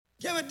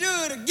Can we do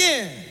it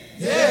again?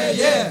 Yeah,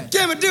 yeah.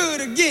 Can we do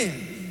it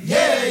again?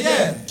 Yeah,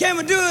 yeah. Can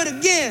we do it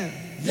again?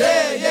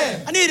 Yeah,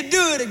 yeah. I need to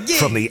do it again.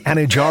 From the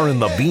Anajar and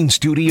Levine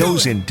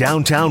Studios in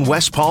downtown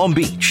West Palm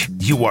Beach,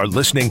 you are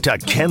listening to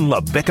Ken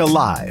LaVicka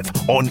Live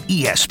on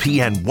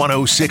ESPN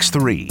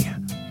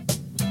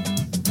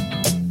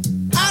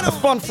 106.3. A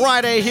fun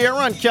Friday here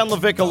on Ken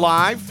LaVicka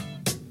Live.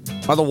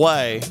 By the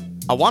way,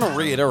 I want to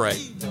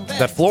reiterate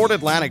that Florida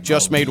Atlantic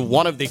just made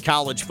one of the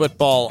college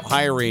football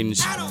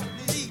hirings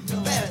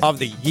of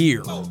the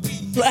year.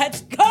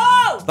 Let's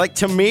go! Like,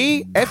 to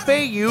me,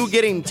 FAU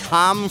getting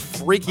Tom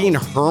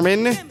freaking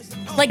Herman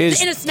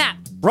in a snap.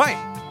 Right.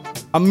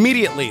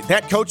 Immediately.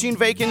 That coaching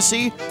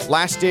vacancy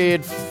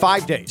lasted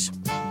 5 days.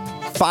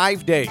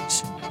 5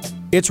 days.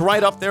 It's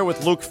right up there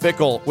with Luke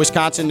Fickell,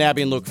 Wisconsin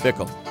nabbing Luke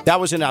Fickell. That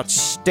was an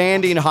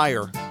outstanding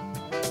hire.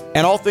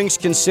 And all things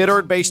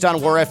considered, based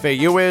on where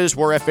FAU is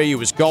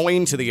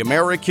going to the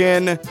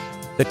American,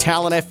 the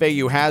talent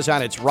FAU has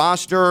on its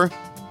roster,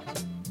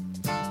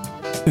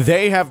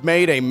 they have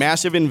made a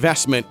massive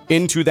investment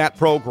into that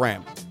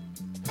program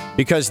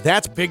because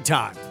that's big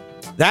time.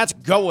 That's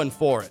going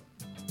for it.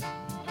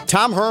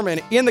 Tom Herman,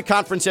 in the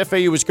conference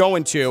FAU was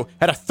going to,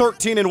 had a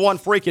 13-1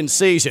 freaking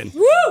season.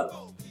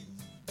 Woo!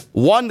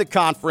 Won the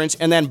conference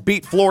and then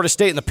beat Florida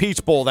State in the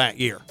Peach Bowl that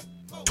year,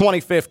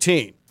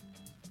 2015.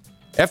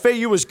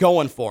 FAU was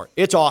going for it.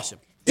 It's awesome.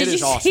 Did you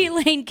see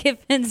Lane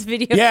Kiffin's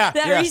video that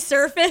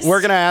resurfaced? We're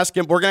gonna ask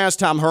him. We're gonna ask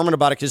Tom Herman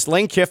about it because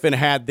Lane Kiffin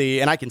had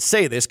and I can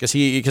say this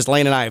because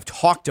Lane and I have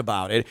talked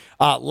about it.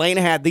 Lane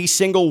had the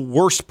single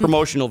worst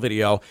promotional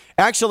video.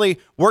 Actually,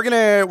 we're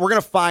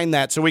gonna find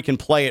that so we can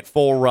play it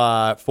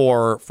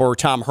for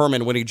Tom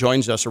Herman when he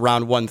joins us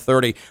around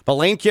 1:30. But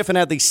Lane Kiffin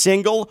had the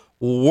single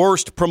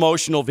worst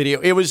promotional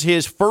video. It was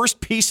his first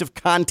piece of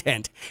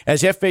content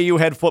as FAU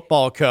head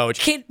football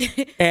coach.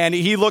 And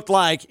he looked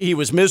like he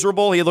was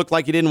miserable. He looked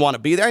like he didn't want to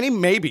be there.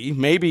 And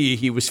maybe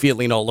he was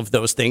feeling all of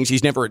those things.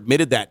 He's never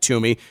admitted that to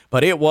me.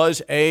 But it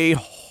was a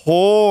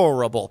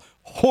horrible,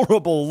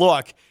 horrible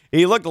look.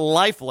 He looked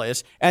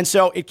lifeless. And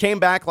so it came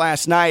back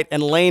last night,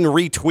 and Lane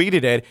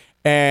retweeted it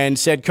and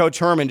said, Coach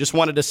Herman, just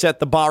wanted to set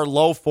the bar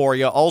low for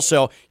you.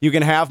 Also, you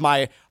can have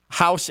my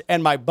house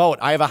and my boat.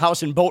 I have a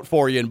house and boat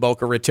for you in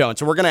Boca Raton.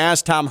 So we're going to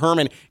ask Tom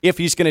Herman if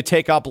he's going to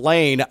take up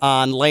Lane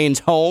on Lane's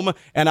home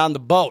and on the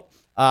boat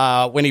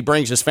when he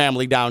brings his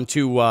family down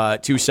to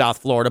South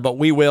Florida. But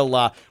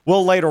we'll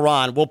later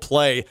on, we'll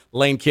play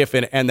Lane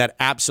Kiffin and that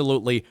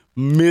absolutely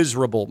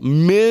miserable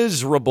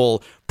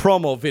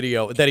promo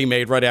video that he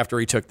made right after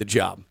he took the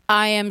job.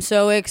 I am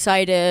so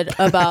excited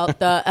about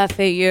the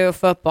FAU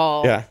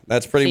football. Yeah,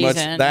 that's pretty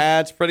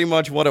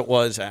much what it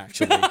was,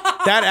 actually.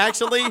 That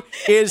actually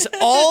is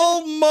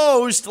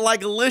almost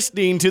like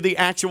listening to the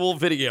actual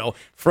video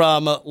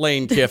from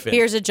Lane Kiffin.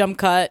 Here's a jump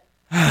cut.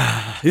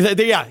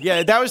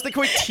 Yeah, that was the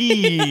quick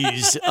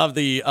tease of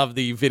the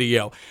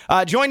video.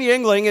 Join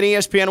Yingling at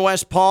ESPN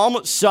West Palm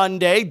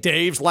Sunday,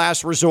 Dave's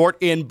Last Resort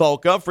in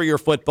Boca for your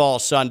football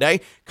Sunday.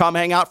 Come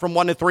hang out from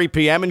 1 to 3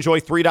 p.m. Enjoy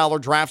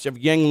 $3 drafts of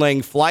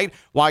Yingling Flight.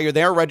 While you're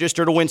there,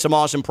 register to win some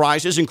awesome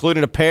prizes,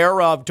 including a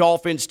pair of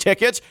Dolphins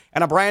tickets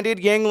and a branded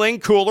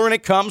Yingling cooler, and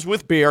it comes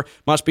with beer.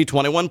 Must be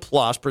 21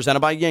 plus.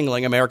 Presented by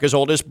Yingling, America's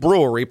oldest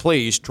brewery.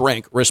 Please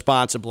drink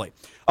responsibly.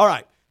 All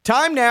right.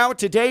 Time now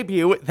to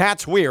debut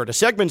That's Weird, a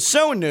segment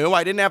so new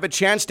I didn't have a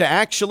chance to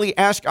actually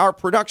ask our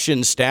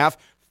production staff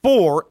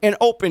for an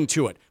open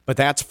to it. But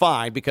that's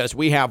fine because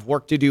we have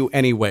work to do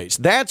anyways.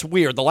 That's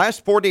weird. The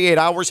last 48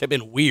 hours have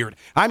been weird.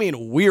 I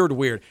mean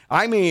weird.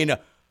 I mean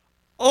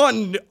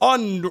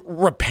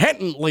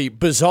unrepentantly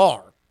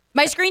bizarre.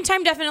 My screen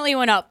time definitely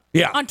went up.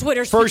 Yeah, on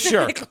Twitter for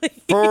specifically.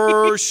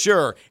 For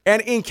sure.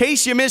 And in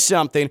case you missed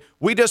something,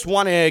 we just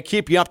want to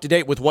keep you up to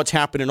date with what's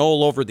happening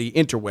all over the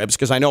interwebs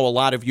because I know a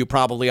lot of you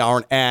probably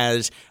aren't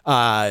as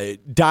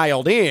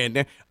dialed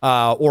in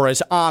or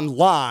as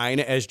online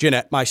as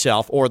Jeanette,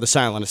 myself, or the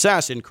silent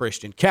assassin,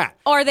 Christian Cat.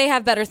 Or they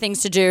have better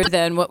things to do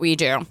than what we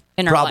do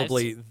in our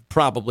lives.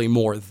 Probably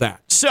more of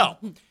that. So,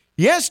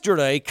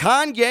 yesterday,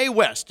 Kanye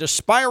West,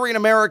 aspiring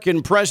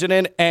American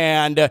president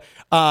and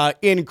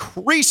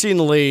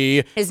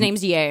increasingly... His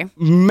name's Ye.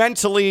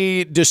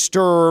 Mentally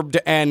disturbed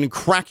and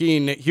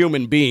cracking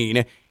human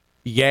being,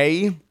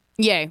 Ye.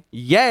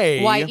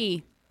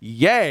 Y-E.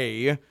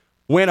 Ye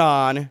went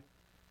on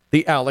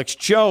the Alex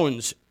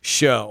Jones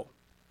show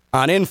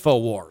on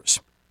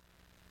InfoWars.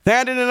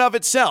 That in and of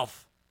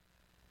itself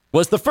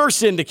was the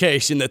first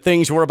indication that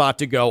things were about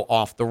to go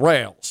off the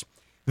rails.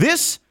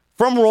 This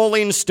from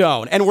Rolling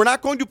Stone. And we're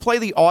not going to play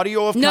the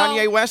audio of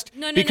Kanye West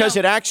because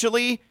it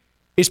actually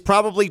is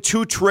probably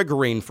too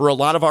triggering for a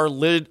lot of our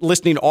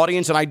listening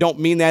audience. And I don't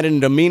mean that in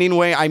a demeaning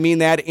way. I mean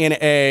that in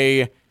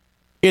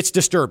it's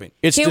disturbing.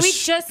 Can we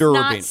just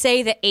not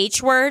say the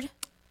H word?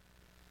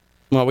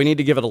 Well, we need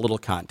to give it a little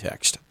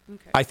context.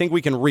 Okay. I think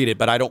we can read it,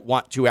 but I don't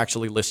want to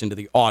actually listen to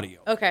the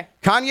audio. Okay.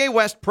 Kanye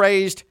West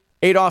praised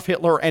Adolf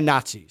Hitler and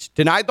Nazis,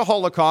 denied the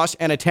Holocaust,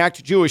 and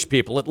attacked Jewish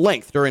people at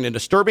length during a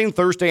disturbing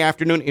Thursday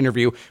afternoon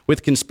interview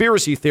with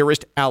conspiracy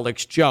theorist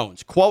Alex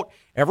Jones. Quote,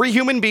 every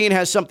human being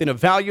has something of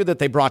value that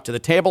they brought to the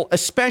table,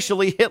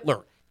 especially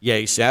Hitler,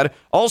 Ye said.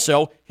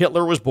 Also,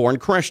 Hitler was born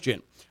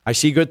Christian. I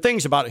see good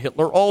things about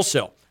Hitler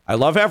also. I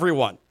love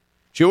everyone.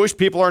 Jewish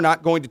people are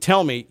not going to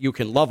tell me you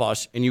can love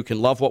us and you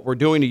can love what we're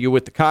doing to you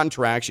with the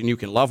contracts and you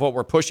can love what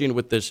we're pushing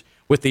with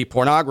the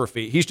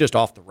pornography. He's just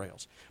off the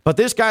rails. But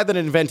this guy that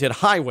invented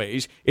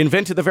highways,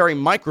 invented the very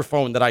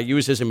microphone that I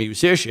use as a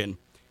musician.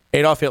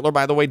 Adolf Hitler,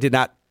 by the way, did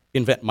not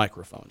invent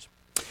microphones.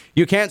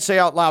 You can't say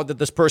out loud that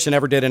this person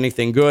ever did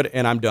anything good,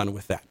 and I'm done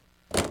with that.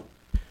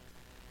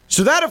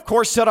 So that, of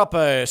course, set off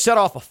a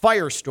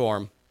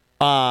firestorm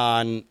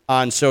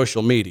on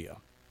social media.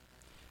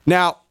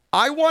 Now,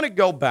 I want to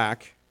go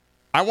back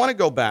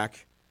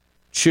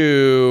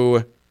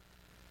to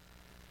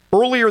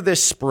earlier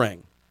this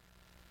spring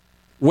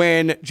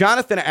when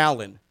Jonathan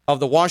Allen of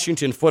the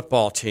Washington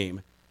football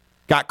team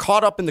got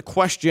caught up in the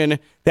question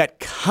that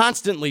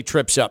constantly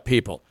trips up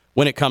people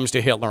when it comes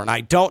to Hitler. And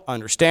I don't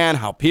understand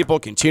how people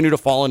continue to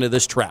fall into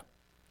this trap.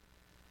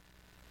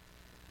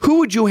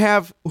 Who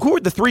are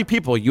the three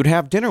people you'd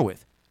have dinner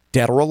with,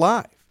 dead or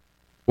alive,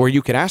 where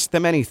you could ask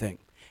them anything?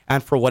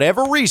 And for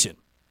whatever reason,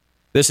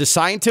 this is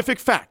scientific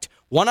fact,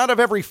 1 out of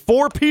every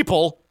 4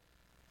 people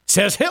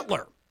says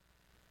Hitler.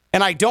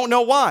 And I don't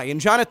know why. And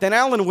Jonathan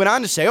Allen went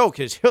on to say,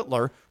 because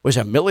Hitler was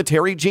a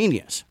military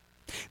genius.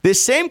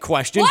 This same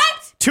question,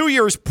 2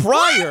 years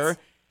prior,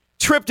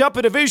 tripped up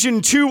a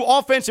Division II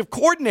offensive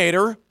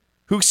coordinator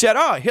who said,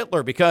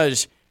 Hitler,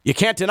 because you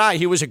can't deny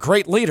he was a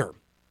great leader.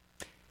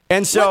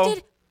 And so,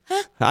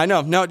 I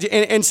know. No,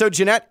 and so,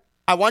 Jeanette,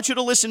 I want you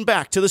to listen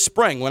back to the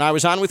spring when I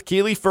was on with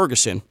Keely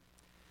Ferguson.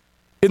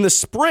 In the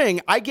spring,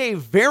 I gave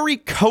very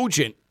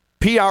cogent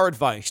PR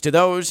advice to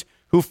those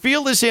who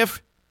feel as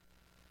if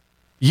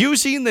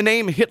using the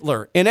name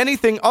Hitler in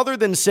anything other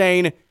than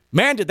saying,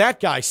 man, did that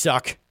guy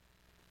suck,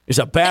 is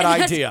a bad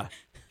idea.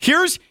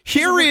 Here is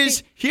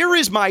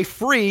my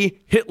free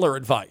Hitler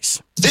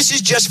advice. This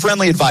is just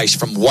friendly advice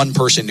from one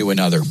person to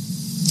another.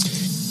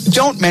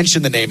 Don't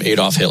mention the name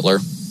Adolf Hitler.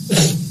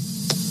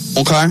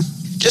 Okay?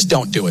 Just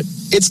don't do it.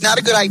 It's not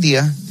a good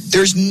idea.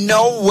 There's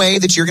no way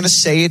that you're going to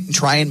say it and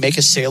try and make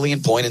a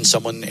salient point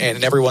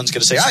and everyone's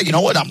going to say, you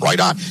know what, I'm right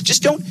on.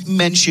 Just don't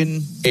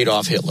mention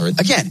Adolf Hitler.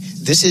 Again,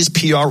 this is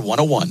PR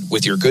 101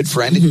 with your good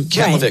friend,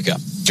 Ken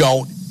LaVicka.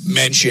 Don't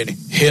mention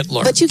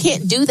Hitler. But you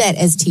can't do that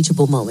as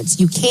teachable moments.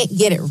 You can't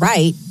get it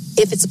right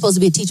if it's supposed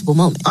to be a teachable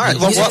moment. All right. You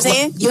know what I'm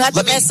saying? You have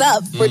to mess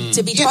up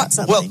to be taught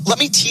something. Well, let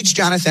me teach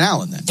Jonathan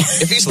Allen then.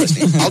 If he's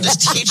listening, I'll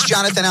just teach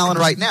Jonathan Allen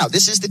right now.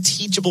 This is the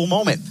teachable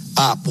moment.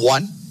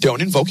 1,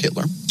 don't invoke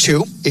Hitler.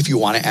 2, if you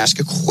want to ask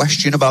a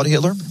question about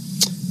Hitler,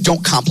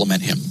 don't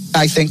compliment him.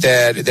 I think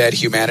that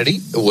humanity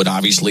would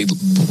obviously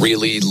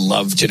really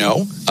love to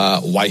know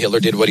why Hitler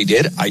did what he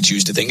did. I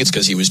choose to think it's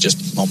because he was just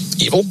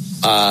evil.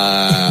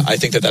 I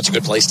think that's a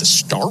good place to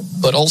start.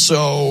 But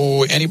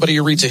also, anybody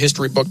who reads a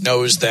history book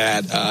knows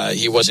that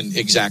he wasn't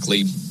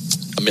exactly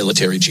a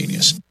military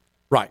genius.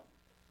 Right.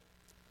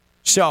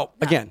 So,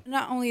 again.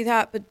 Not only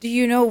that, but do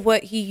you know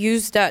what he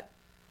used that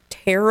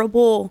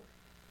terrible...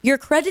 You're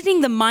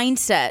crediting the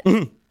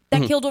mindset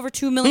that killed over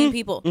 2 million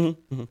people.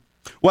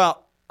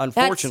 Well,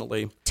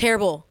 unfortunately, that's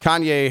terrible.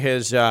 Kanye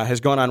has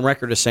gone on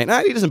record as saying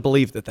he doesn't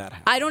believe that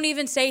happened. I don't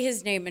even say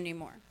his name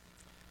anymore.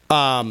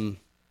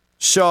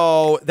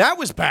 So that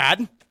was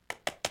bad.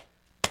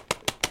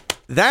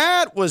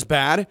 That was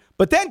bad.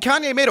 But then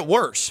Kanye made it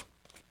worse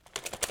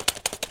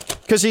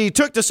because he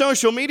took to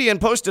social media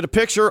and posted a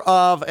picture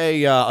of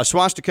a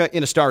swastika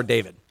in a Star of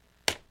David,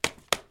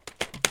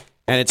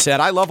 and it said,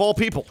 "I love all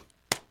people."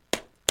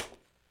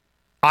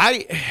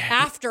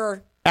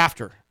 After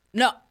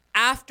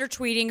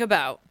tweeting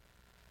about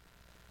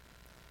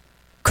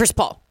Chris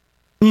Paul.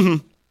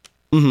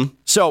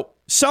 So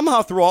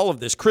somehow through all of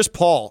this, Chris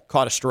Paul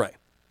caught astray.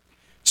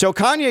 So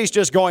Kanye's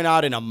just going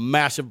out in a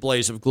massive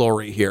blaze of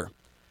glory here,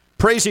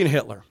 praising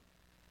Hitler,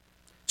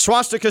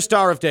 swastika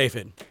Star of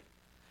David,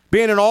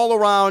 being an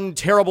all-around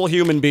terrible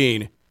human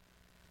being.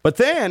 But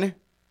then,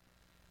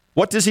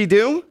 what does he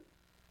do?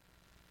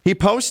 He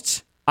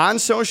posts on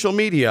social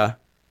media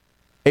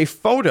a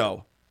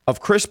photo of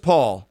Chris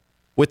Paul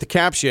with the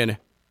caption,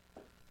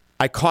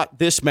 "I caught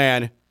this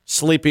man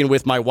sleeping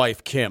with my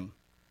wife, Kim."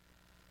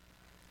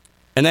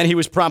 And then he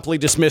was promptly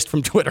dismissed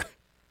from Twitter.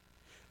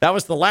 That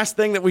was the last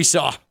thing that we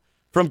saw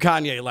from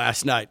Kanye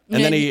last night.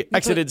 And then he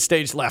exited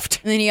stage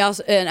left. And then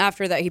and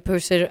after that, he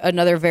posted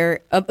another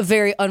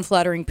very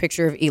unflattering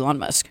picture of Elon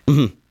Musk.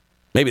 Mm-hmm.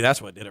 Maybe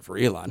that's what did it for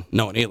Elon,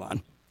 knowing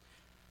Elon.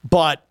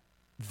 But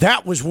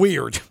that was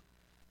weird.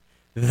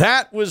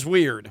 That was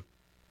weird.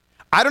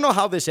 I don't know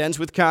how this ends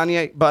with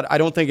Kanye, but I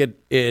don't think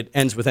it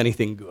ends with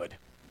anything good.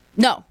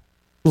 No.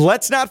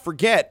 Let's not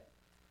forget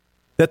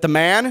that the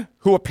man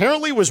who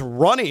apparently was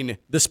running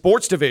the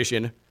sports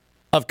division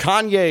of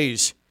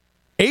Kanye's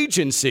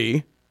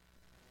agency,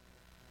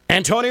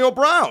 Antonio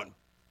Brown,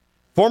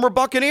 former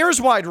Buccaneers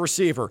wide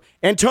receiver.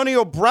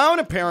 Antonio Brown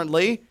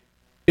apparently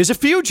is a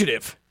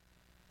fugitive.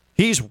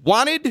 He's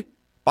wanted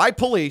by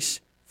police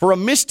for a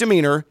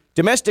misdemeanor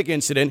domestic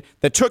incident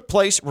that took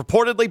place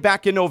reportedly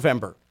back in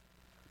November.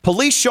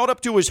 Police showed up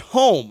to his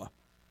home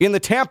in the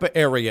Tampa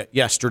area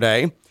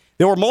yesterday.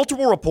 There were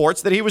multiple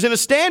reports that he was in a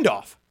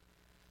standoff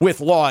with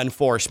law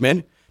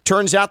enforcement.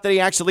 Turns out that he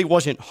actually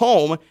wasn't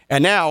home,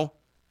 and now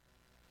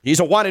he's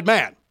a wanted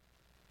man.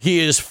 He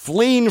is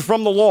fleeing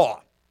from the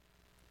law.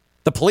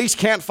 The police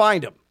can't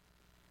find him.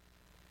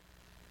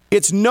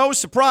 It's no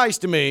surprise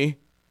to me,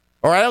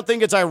 or I don't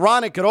think it's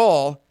ironic at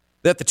all,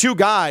 that the two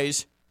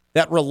guys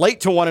that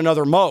relate to one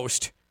another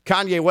most,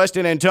 Kanye West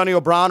and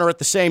Antonio Brown, are at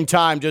the same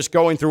time just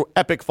going through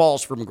epic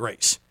falls from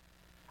grace.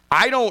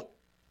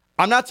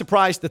 I'm not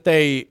surprised that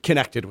they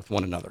connected with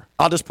one another.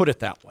 I'll just put it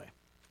that way.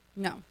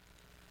 No.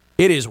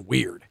 It is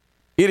weird.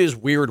 It is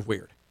weird.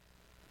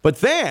 But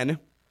then,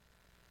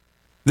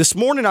 this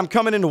morning I'm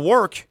coming into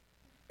work,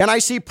 and I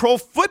see Pro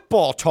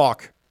Football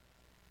Talk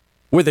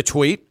with a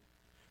tweet.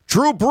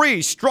 Drew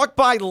Brees struck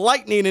by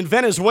lightning in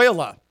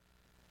Venezuela.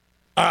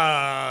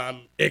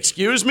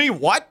 Excuse me,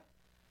 what?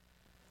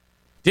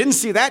 Didn't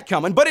see that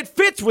coming, but it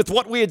fits with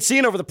what we had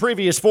seen over the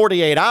previous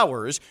 48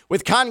 hours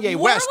with Kanye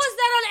Where West. was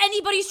that on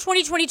anybody's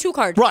 2022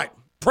 card? Right.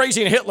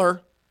 Praising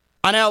Hitler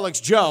on Alex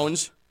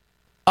Jones.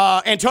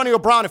 Antonio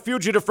Brown, a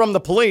fugitive from the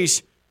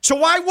police. So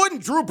why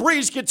wouldn't Drew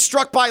Brees get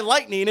struck by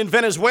lightning in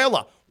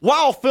Venezuela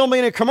while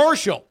filming a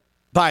commercial,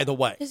 by the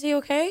way? Is he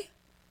okay?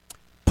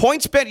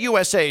 PointsBet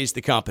USA is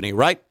the company,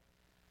 right?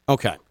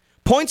 Okay.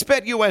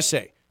 PointsBet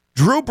USA.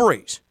 Drew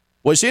Brees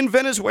was in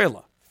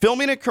Venezuela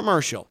filming a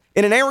commercial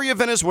in an area of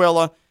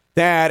Venezuela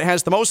that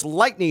has the most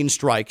lightning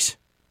strikes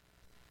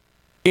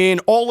in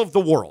all of the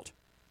world.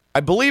 I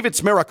believe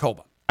it's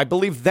Maricopa. I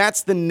believe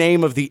that's the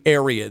name of the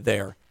area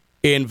there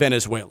in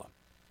Venezuela.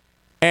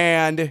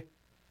 And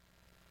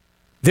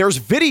there's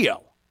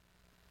video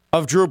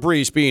of Drew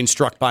Brees being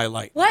struck by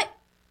lightning. What?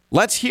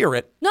 Let's hear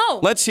it. No.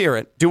 Let's hear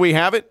it. Do we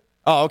have it?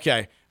 Oh,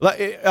 okay.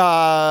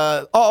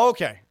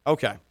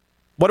 Okay.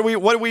 What are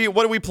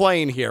we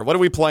playing here? What are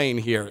we playing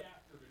here?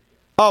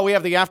 Oh, we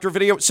have the after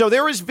video. So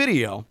there is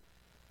video.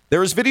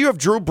 There is video of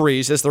Drew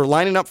Brees as they're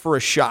lining up for a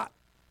shot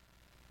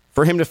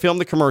for him to film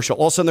the commercial.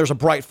 All of a sudden, there's a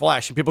bright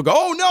flash, and people go,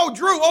 "Oh no,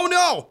 Drew! Oh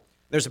no!"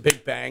 There's a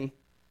big bang,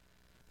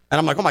 and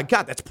I'm like, "Oh my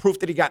God, that's proof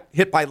that he got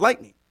hit by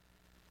lightning."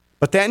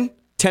 But then,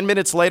 10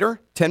 minutes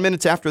later, 10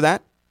 minutes after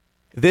that,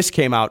 this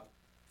came out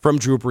from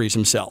Drew Brees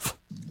himself.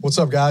 What's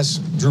up, guys?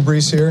 Drew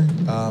Brees here.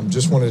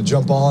 Just wanted to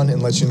jump on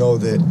and let you know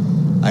that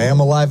I am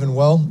alive and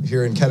well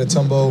here in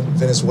Catatumbo,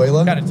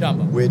 Venezuela.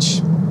 Catatumbo. Which,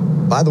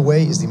 by the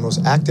way, is the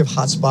most active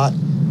hotspot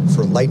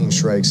for lightning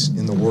strikes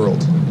in the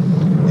world.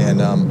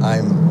 And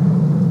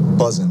I'm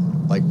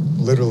buzzing, like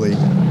literally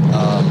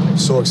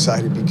so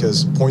excited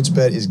because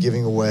PointsBet is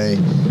giving away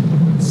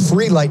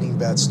free lightning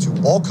bets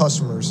to all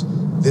customers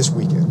this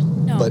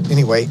weekend. No. But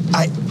anyway,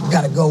 I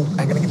gotta go.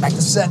 I gotta get back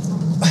to set.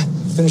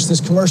 Finish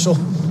this commercial.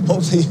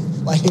 Hopefully,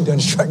 lightning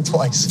doesn't strike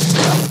twice.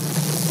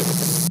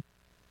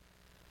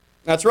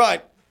 That's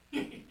right.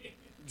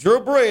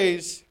 Drew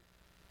Brees.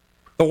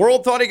 The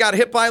world thought he got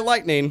hit by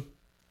lightning,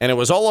 and it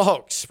was all a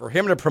hoax for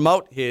him to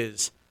promote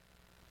his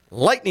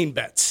lightning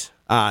bets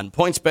on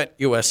PointsBet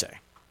USA.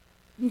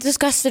 I'm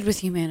disgusted with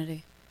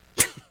humanity.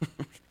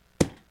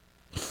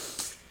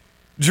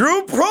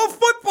 Drew, Pro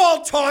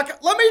Football Talk.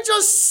 Let me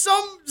just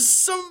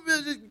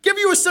give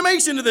you a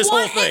summation to this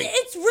whole thing.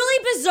 It's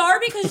really bizarre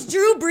because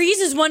Drew Brees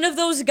is one of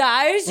those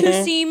guys who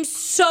seems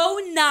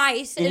so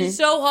nice and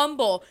so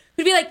humble.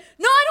 Who'd be like,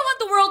 "No, I don't want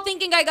the world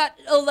thinking I got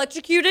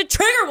electrocuted.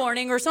 Trigger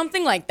warning," or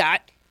something like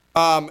that.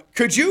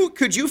 Could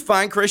you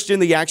find, Christian,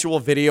 the actual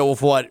video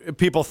of what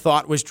people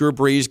thought was Drew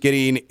Brees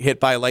getting hit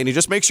by lightning?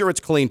 Just make sure it's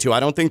clean, too.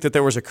 I don't think that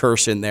there was a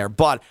curse in there.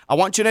 But I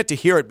want Jeanette to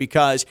hear it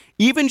because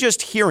even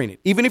just hearing it,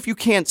 even if you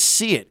can't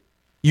see it,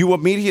 you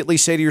immediately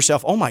say to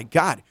yourself, oh, my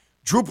God,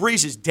 Drew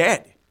Brees is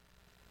dead.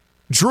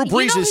 Drew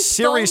Brees is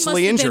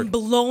seriously injured.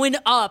 Been blowing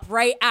up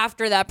right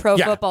after that Pro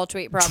Football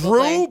tweet, probably.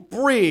 Drew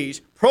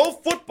Brees, Pro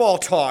Football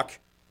Talk,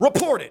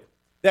 reported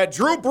that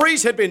Drew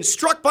Brees had been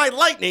struck by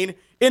lightning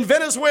in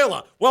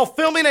Venezuela while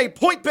filming a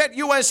PointsBet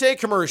USA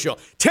commercial.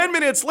 10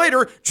 minutes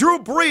later, Drew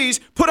Brees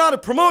put out a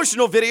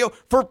promotional video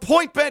for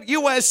PointsBet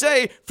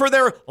USA for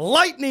their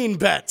lightning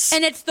bets.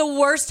 And it's the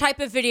worst type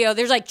of video.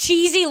 There's like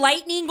cheesy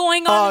lightning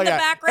going on in the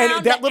background.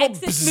 And that little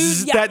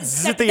bzzz, that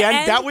zzz at the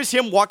end, that was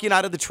him walking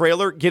out of the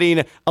trailer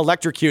getting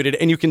electrocuted,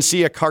 and you can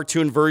see a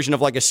cartoon version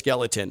of like a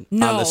skeleton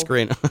on the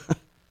screen.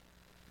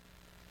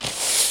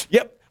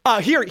 Yep.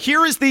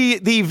 Here is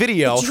the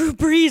video. Drew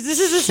Brees.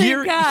 This is the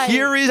same guy.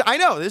 I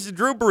know, this is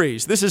Drew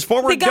Brees. This is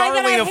former the guy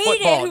darling that I of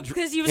football. hated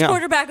because he was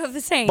quarterback of the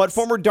Saints. But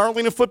former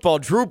darling of football,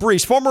 Drew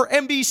Brees, former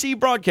NBC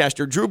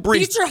broadcaster, Drew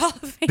Brees. Future Hall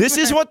of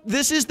Famer.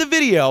 This is the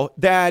video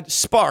that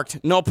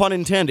sparked, no pun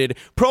intended,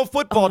 Pro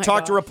Football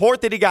Talk to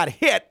report that he got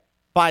hit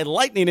by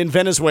lightning in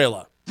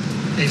Venezuela.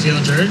 Hey,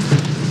 feeling Jared?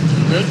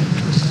 Feeling good?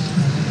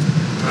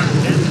 All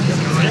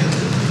right.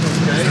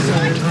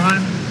 Okay.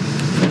 Time.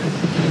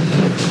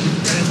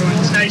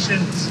 Join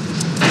stations.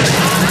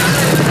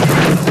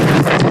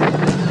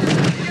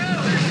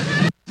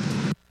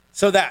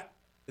 So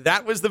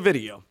that was the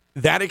video.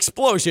 That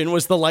explosion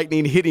was the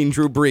lightning hitting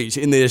Drew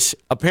Brees in this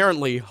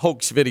apparently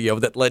hoax video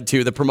that led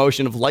to the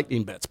promotion of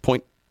lightning bets,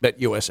 Point Bet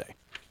USA.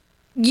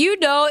 You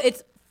know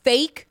it's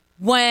fake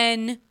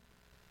when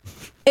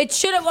it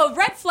should have, a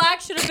red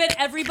flag should have been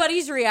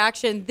everybody's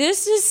reaction.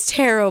 This is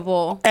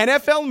terrible.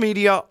 NFL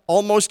media,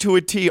 almost to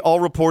a T, all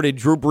reported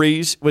Drew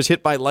Brees was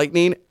hit by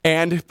lightning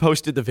and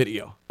posted the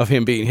video of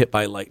him being hit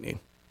by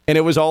lightning. And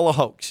it was all a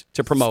hoax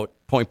to promote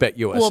Point Bet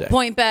USA. Well,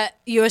 Point Bet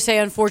USA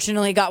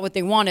unfortunately got what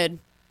they wanted.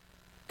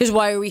 Because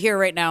why are we here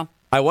right now?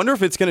 I wonder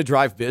if it's going to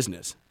drive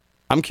business.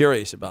 I'm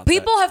curious about that.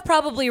 People have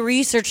probably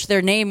researched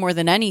their name more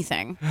than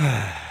anything.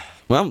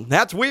 Well,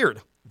 that's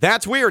weird.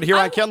 That's weird here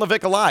on Ken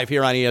LaVicka Live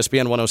here on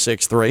ESPN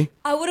 106.3.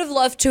 I would have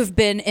loved to have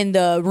been in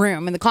the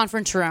room, in the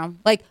conference room.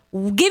 Like,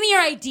 give me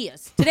your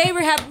ideas. Today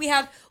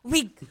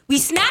we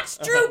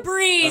snatched Drew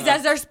Brees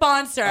as our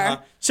sponsor.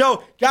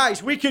 So,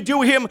 guys, we could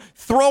do him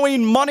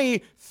throwing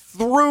money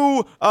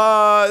through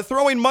or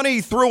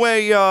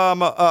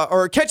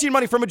catching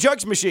money from a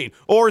jugs machine,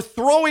 or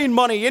throwing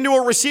money into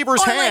a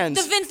receiver's hands.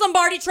 Like the Vince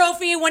Lombardi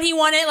trophy when he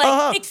won it,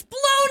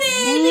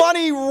 exploded.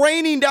 Money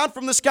raining down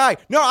from the sky.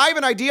 No, I have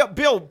an idea.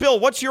 Bill,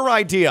 what's your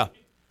idea?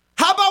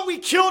 How about we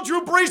kill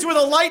Drew Brees with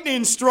a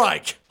lightning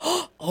strike?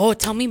 Oh,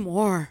 tell me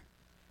more.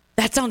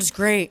 That sounds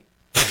great.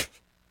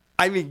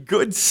 I mean,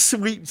 good,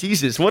 sweet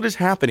Jesus, what is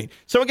happening?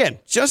 So again,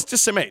 just to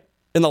summate,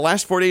 in the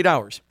last 48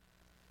 hours,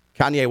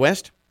 Kanye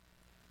West,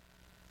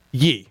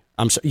 Yay.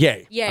 I'm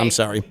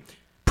sorry.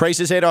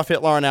 Praises Adolf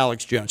Hitler and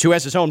Alex Jones, who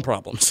has his own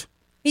problems.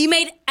 He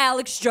made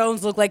Alex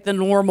Jones look like the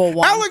normal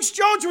one. Alex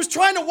Jones was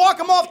trying to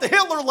walk him off the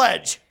Hitler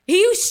ledge.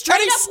 He straight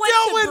up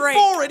went to break.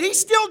 For it. He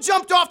still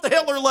jumped off the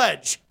Hitler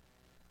ledge.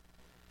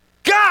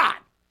 God!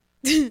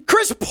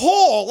 Chris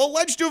Paul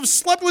alleged to have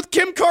slept with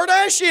Kim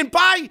Kardashian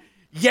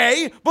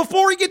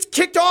before he gets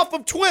kicked off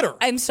of Twitter.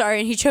 I'm sorry,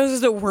 and he chose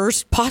the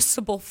worst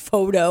possible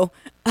photo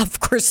of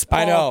Chris Paul.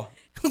 I know.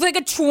 It was like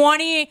a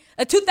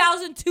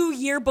 2002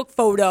 yearbook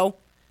photo.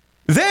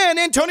 Then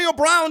Antonio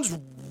Brown's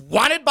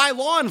wanted by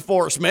law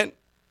enforcement.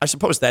 I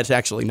suppose that's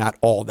actually not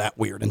all that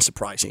weird and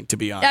surprising, to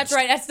be honest. That's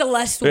right. That's the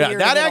less weird. Yeah,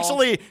 that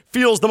actually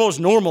feels the most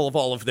normal of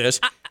all of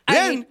this.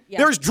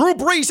 There's Drew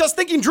Brees. I was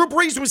thinking Drew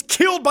Brees was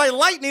killed by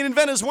lightning in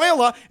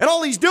Venezuela, and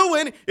all he's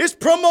doing is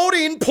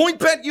promoting Point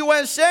Bet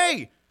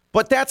USA.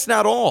 But that's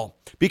not all,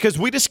 because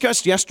we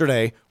discussed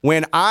yesterday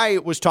when I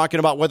was talking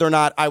about whether or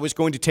not I was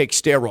going to take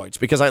steroids,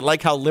 because I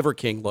like how Liver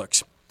King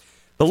looks.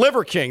 The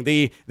Liver King,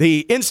 the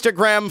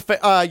Instagram,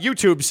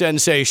 YouTube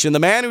sensation, the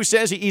man who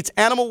says he eats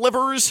animal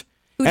livers,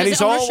 and he's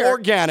all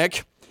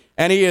organic,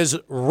 and he is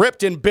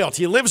ripped and built.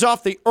 He lives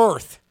off the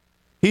earth.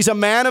 He's a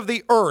man of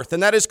the earth,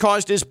 and that has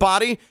caused his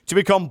body to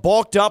become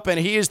bulked up, and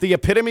he is the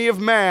epitome of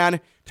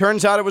man.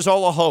 Turns out it was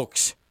all a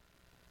hoax.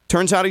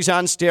 Turns out he's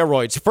on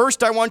steroids.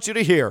 First, I want you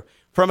to hear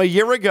from a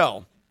year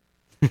ago.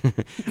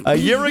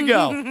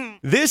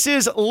 This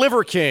is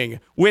Liver King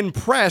when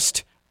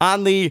pressed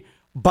on the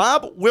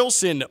Bob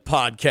Wilson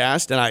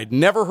podcast, and I'd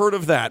never heard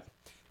of that.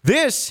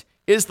 This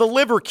is the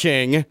Liver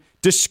King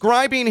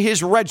describing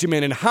his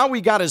regimen and how he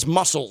got his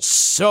muscles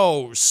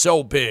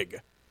so big.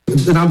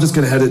 And I'm just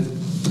going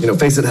to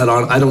face it head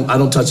on. I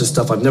don't touch this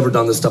stuff. I've never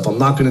done this stuff. I'm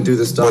not going to do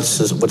this stuff.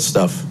 What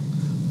stuff?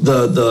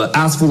 The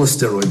ass full of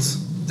steroids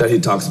that he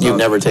talks about. You've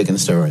never taken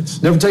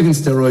steroids? Never taken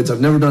steroids.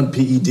 I've never done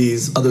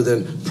PEDs other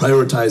than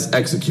prioritize,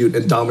 execute,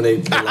 and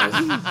dominate my life.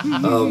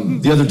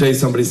 The other day,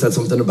 somebody said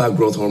something about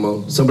growth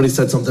hormone. Somebody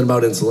said something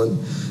about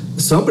insulin.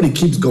 Somebody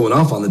keeps going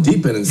off on the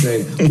deep end and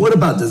saying, what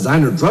about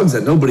designer drugs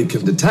that nobody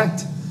can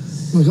detect?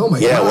 I'm like, oh my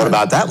God. Yeah, what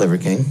about that, Liver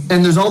King?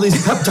 And there's all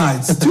these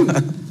peptides, too,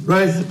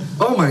 right?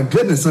 Oh my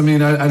goodness. I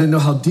mean, I didn't know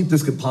how deep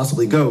this could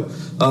possibly go.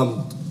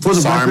 For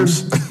the record,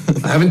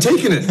 I haven't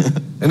taken it,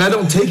 and I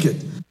don't take it.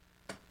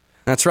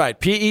 That's right.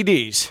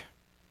 PEDs.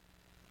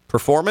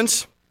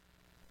 Performance.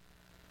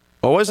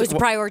 What was it?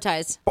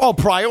 Prioritize. Oh,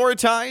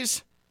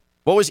 prioritize.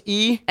 What was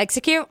E?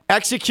 Execute.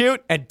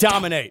 Execute and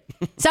dominate.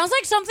 Sounds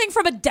like something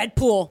from a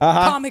Deadpool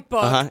comic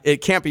book.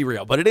 It can't be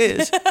real, but it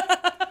is.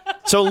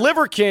 So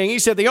Liver King, he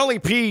said the only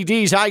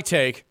PEDs I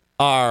take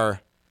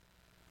are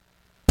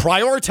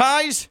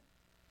prioritize,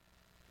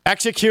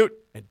 execute,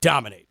 and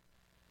dominate.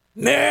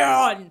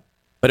 Man.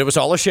 But it was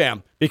all a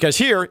sham, because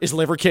here is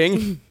Liver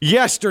King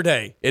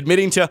yesterday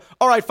admitting to,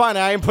 all right, fine,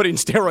 I am putting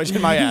steroids in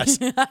my ass.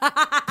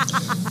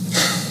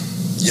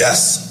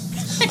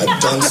 Yes, I've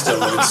done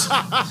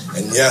steroids.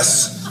 And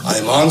yes,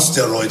 I'm on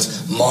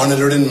steroids,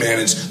 monitored and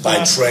managed by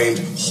a trained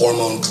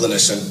hormone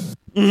clinician.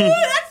 Mm-hmm. Ooh,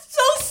 that's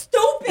so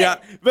stupid. Yeah,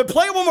 but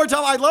play it one more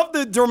time. I love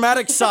the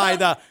dramatic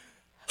side.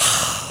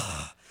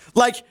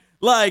 Like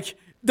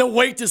the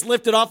weight is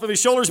lifted off of his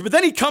shoulders, but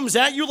then he comes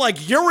at you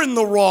like you're in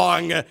the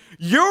wrong.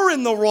 You're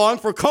in the wrong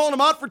for calling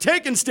him out for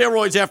taking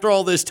steroids after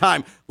all this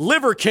time.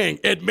 Liver King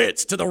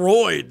admits to the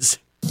roids.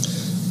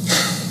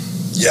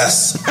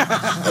 Yes,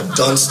 I've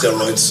done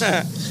steroids.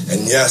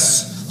 And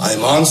yes,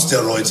 I'm on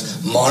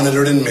steroids,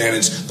 monitored and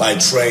managed by a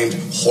trained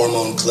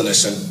hormone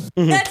clinician.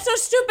 That's so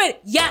stupid.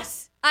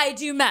 Yes, I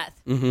do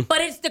meth.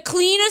 But it's the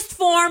cleanest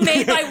form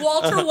made by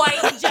Walter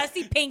White and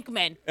Jesse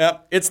Pinkman.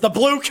 Yep. It's the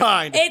blue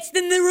kind. It's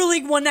the really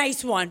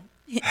nice one.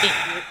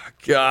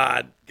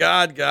 God.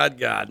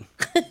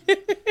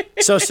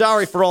 So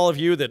sorry for all of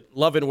you that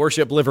love and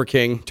worship Liver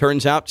King.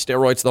 Turns out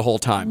steroids the whole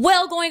time.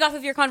 Well, going off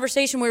of your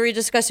conversation where we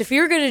discussed if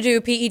you're going to do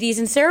PEDs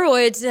and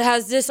steroids,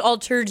 has this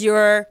altered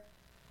your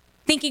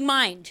thinking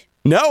mind?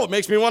 No, it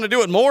makes me want to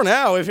do it more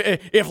now.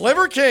 If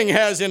Liver King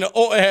has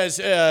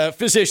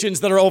physicians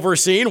that are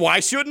overseen, why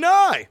shouldn't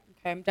I?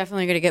 Okay, I'm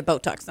definitely going to get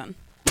Botox then.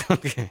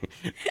 Okay.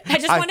 I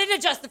just wanted to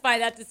justify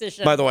that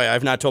decision. By the way,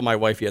 I've not told my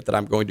wife yet that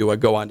I'm going to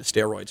go on to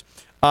steroids.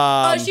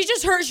 She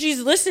just heard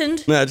she's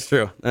listened. That's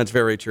true. That's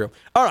very true.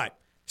 All right.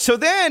 So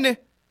then,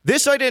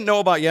 this I didn't know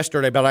about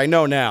yesterday, but I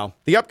know now.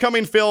 The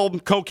upcoming film,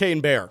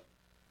 Cocaine Bear.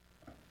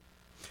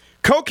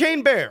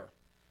 Cocaine Bear,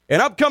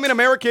 an upcoming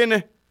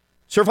American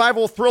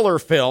survival thriller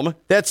film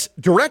that's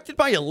directed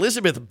by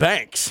Elizabeth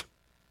Banks.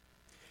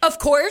 Of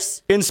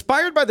course.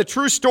 Inspired by the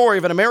true story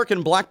of an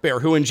American black bear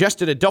who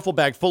ingested a duffel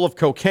bag full of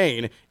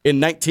cocaine in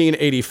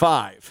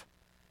 1985.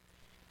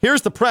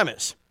 Here's the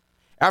premise.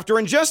 After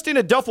ingesting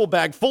a duffel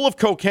bag full of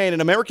cocaine,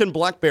 an American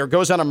black bear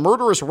goes on a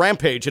murderous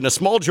rampage in a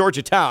small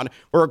Georgia town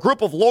where a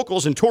group of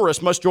locals and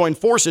tourists must join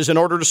forces in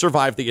order to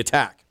survive the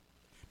attack.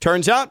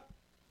 Turns out,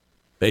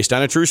 based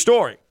on a true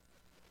story.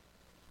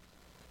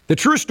 The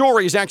true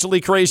story is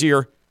actually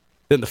crazier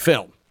than the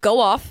film.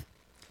 Go off.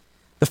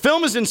 The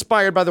film is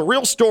inspired by the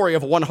real story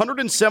of a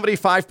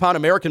 175-pound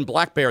American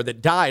black bear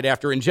that died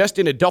after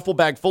ingesting a duffel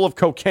bag full of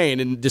cocaine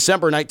in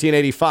December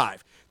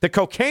 1985. The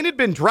cocaine had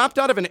been dropped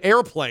out of an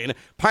airplane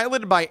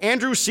piloted by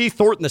Andrew C.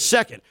 Thornton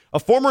II, a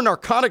former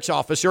narcotics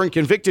officer and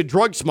convicted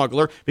drug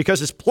smuggler,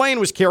 because his plane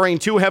was carrying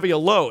too heavy a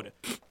load.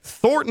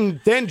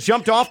 Thornton then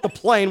jumped off the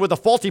plane with a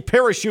faulty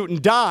parachute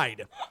and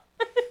died.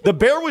 The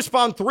bear was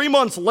found 3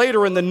 months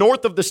later in the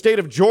north of the state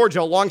of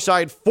Georgia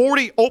alongside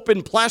 40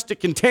 open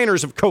plastic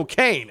containers of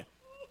cocaine.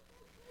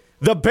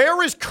 The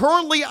bear is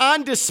currently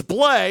on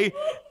display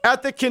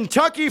at the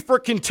Kentucky for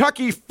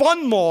Kentucky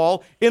Fun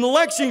Mall in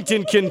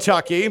Lexington,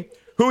 Kentucky,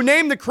 who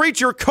named the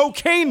creature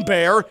Cocaine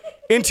Bear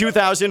in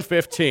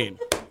 2015.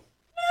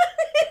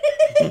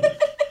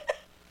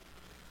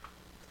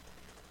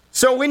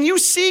 So when you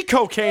see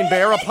Cocaine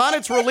Bear upon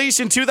its release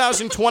in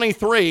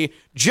 2023,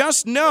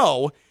 just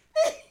know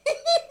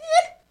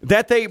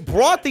that they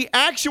brought the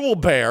actual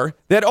bear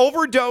that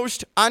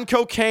overdosed on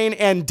cocaine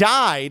and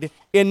died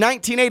in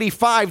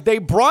 1985. They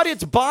brought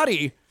its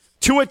body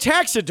to a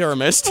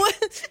taxidermist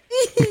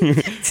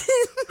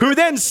who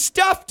then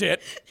stuffed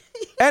it,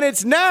 and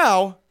it's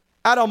now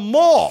at a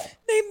mall.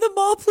 Name the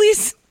mall,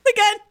 please,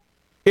 again.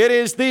 It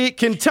is the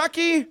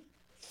Kentucky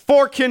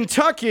for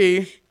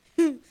Kentucky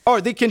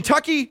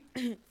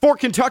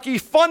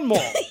Fun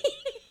Mall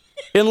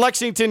in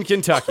Lexington,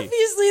 Kentucky.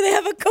 Obviously, they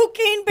have a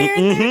cocaine bear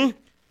in there.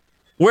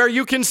 Where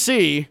you can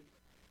see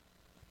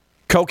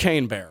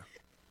Cocaine Bear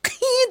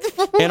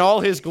in all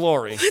his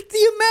glory.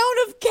 The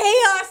amount of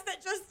chaos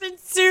that just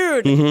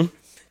ensued.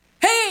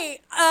 Hey,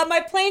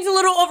 my plane's a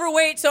little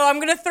overweight, so I'm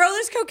going to throw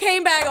this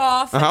cocaine bag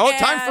off.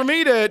 Time for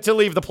me to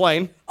leave the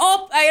plane.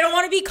 Oh, I don't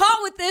want to be caught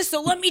with this,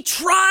 so let me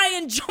try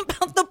and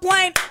jump out the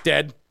plane.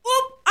 Dead.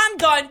 Oop, I'm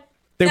done.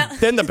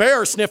 Then the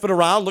bear sniffing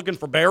around looking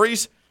for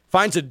berries.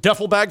 Finds a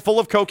duffel bag full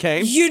of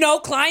cocaine. You know,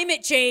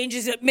 climate change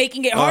is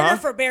making it harder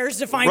for bears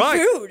to find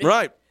food.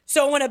 Right.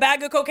 So when a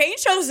bag of cocaine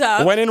shows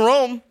up. When in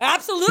Rome.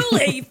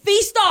 Absolutely.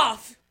 Feast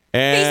off.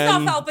 And Feast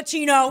off, Al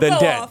Pacino. Then Go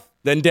dead. off.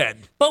 Then dead.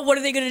 But what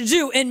are they going to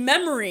do in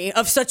memory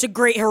of such a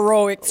great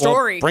heroic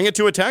story? Well, bring it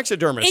to a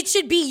taxidermist. It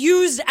should be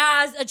used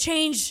as a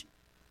change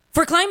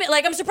for climate.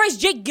 Like, I'm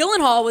surprised Jake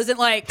Gyllenhaal wasn't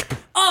like,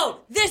 oh,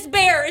 this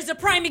bear is a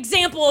prime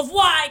example of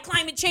why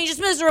climate change is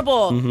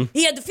miserable.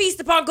 He had to feast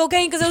upon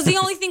cocaine because it was the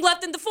only thing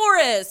left in the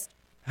forest.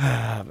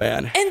 Ah,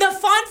 man. In the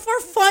Fun for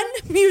Fun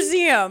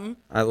Museum.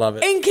 I love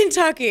it. In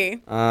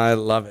Kentucky. I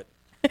love it.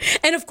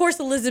 And, of course,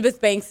 Elizabeth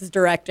Banks is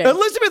directing.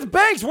 Elizabeth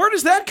Banks, where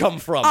does that come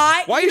from?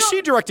 Why is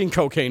she directing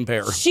Cocaine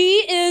Bear?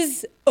 She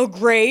is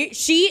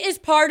she is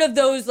part of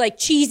those, like,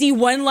 cheesy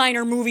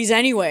one-liner movies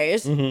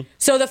anyways.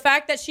 So the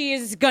fact that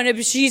she's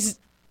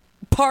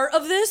part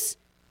of this,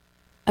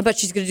 I bet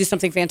she's going to do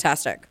something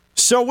fantastic.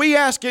 So we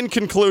ask in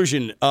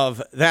conclusion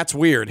of That's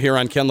Weird here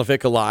on Ken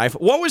LaVicka Live,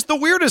 what was the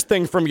weirdest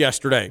thing from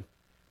yesterday?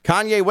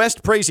 Kanye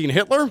West praising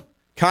Hitler?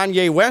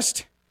 Kanye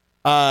West?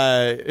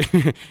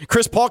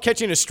 Chris Paul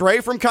catching a stray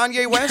from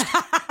Kanye West?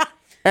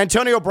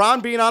 Antonio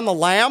Brown being on the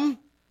lam?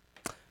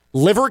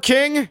 Liver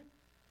King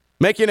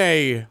making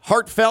a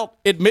heartfelt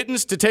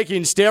admittance to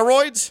taking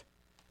steroids?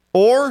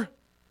 Or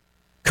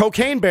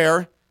Cocaine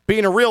Bear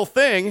being a real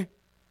thing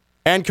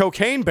and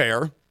Cocaine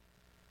Bear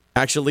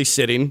actually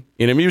sitting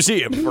in a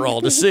museum for all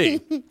to see?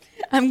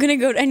 I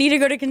need to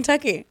go to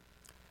Kentucky.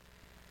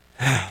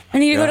 I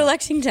need to go to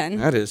Lexington.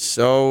 That is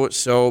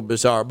so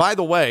bizarre. By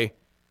the way,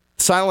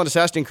 Silent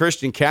Assassin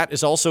Christian Cat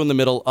is also in the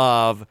middle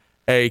of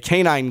a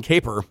canine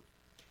caper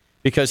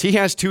because he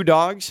has two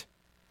dogs.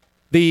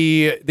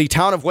 The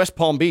town of West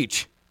Palm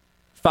Beach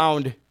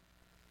found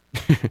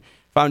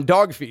found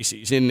dog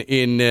feces in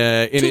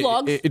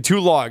two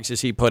logs, as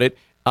he put it,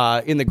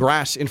 in the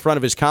grass in front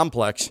of his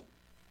complex.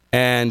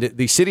 And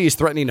the city is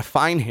threatening to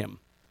fine him,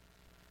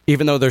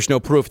 even though there's no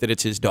proof that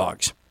it's his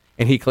dogs.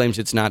 And he claims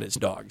it's not his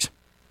dogs.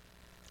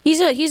 He's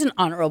an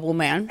honorable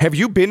man. Have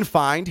you been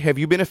fined? Have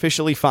you been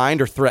officially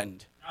fined or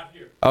threatened? Not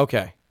here.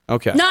 Okay.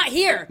 Not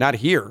here. Not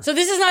here. So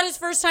this is not his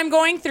first time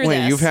going through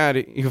Wait, this. you've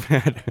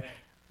had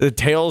the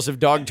tales of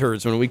dog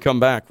turds when we come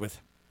back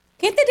with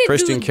Can't they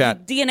Christian do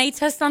Cat. DNA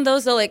test on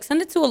those? They'll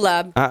send it to a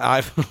lab.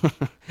 I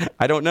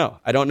don't know.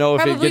 I don't know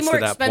if Probably it gets more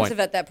to that expensive point.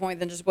 at that point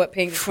than just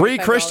paying Free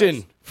 $25.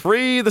 Christian.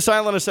 Free the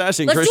silent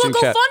assassin, Let's Christian do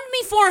a Cat.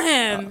 GoFundMe for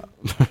him.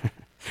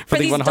 For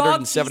the these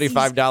dog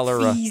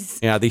 $175 feces.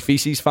 the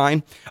feces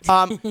fine.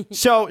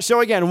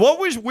 So again, what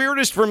was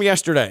weirdest from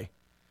yesterday?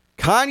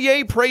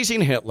 Kanye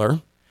praising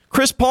Hitler,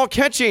 Chris Paul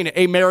catching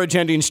a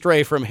marriage-ending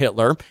stray from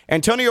Hitler,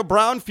 Antonio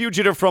Brown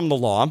fugitive from the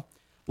law,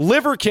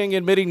 Liver King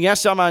admitting,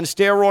 yes, I'm on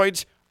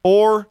steroids,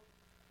 or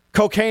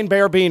Cocaine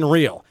Bear being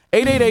real.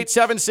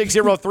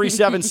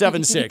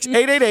 888-760-3776.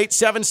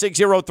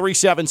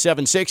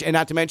 888-760-3776. And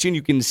not to mention,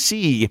 you can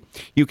see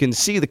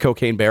the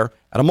Cocaine Bear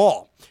at a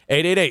mall.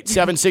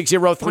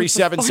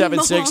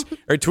 888-760-3776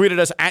 or tweet at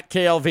us at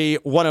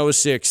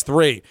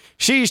KLV1063.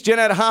 She's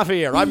Jeanette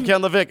Javier. I'm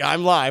Ken LaVic.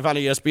 I'm live on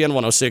ESPN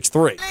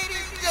 1063.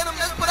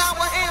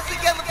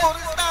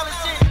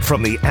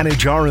 From the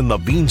Anajar and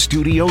Levine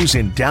Studios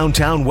in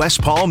downtown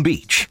West Palm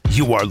Beach,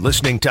 you are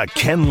listening to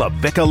Ken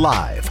LaVicka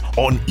Live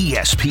on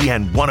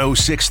ESPN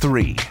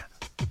 1063.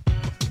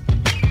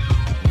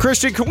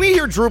 Christian, can we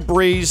hear Drew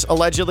Brees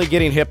allegedly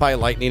getting hit by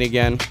lightning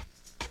again?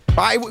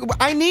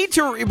 I need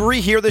to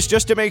rehear this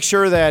just to make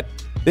sure that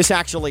this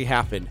actually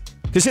happened.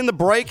 Because in the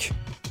break,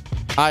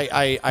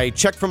 I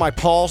checked for my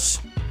pulse.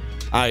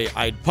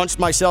 I punched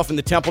myself in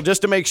the temple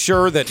just to make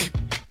sure that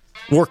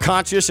we're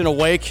conscious and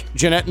awake.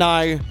 Jeanette and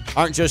I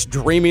aren't just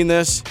dreaming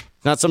this.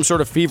 It's not some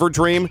sort of fever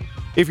dream.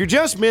 If you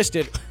just missed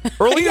it,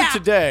 earlier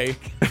today,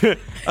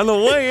 on the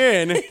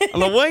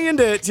way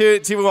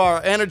into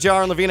our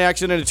Anajar and Levine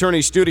Accident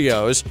Attorney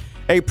Studios,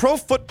 a Pro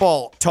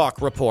Football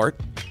Talk report,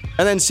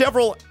 and then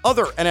several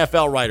other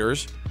NFL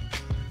writers,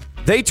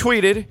 they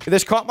tweeted,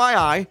 this caught my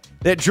eye,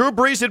 that Drew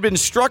Brees had been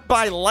struck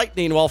by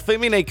lightning while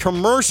filming a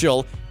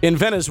commercial in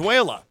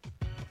Venezuela.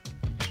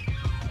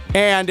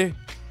 And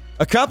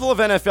a couple of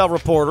NFL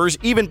reporters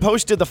even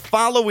posted the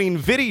following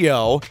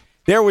video.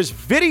 There was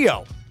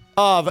video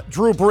of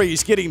Drew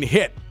Brees getting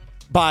hit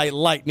by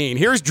lightning.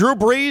 Here's Drew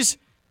Brees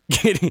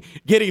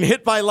getting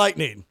hit by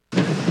lightning.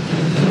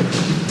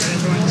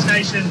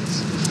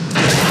 Stations.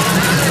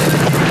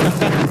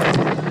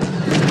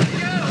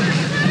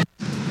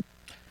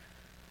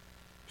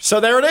 So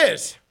there it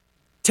is.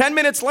 10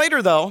 minutes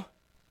later, though,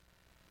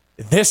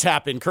 this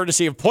happened,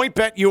 courtesy of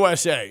PointBet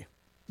USA.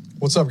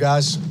 What's up,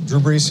 guys? Drew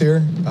Brees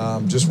here.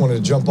 Just wanted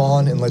to jump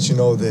on and let you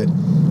know that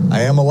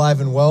I am alive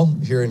and well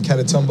here in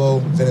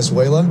Catatumbo,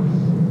 Venezuela,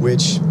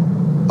 which,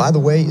 by the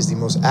way, is the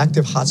most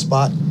active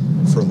hotspot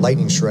for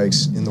lightning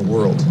strikes in the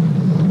world.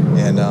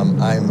 And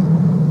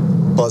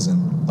I'm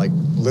buzzing, like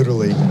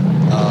literally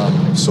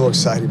so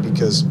excited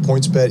because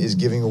PointsBet is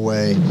giving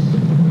away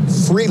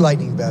free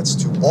lightning bets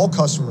to all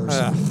customers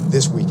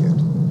this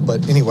weekend.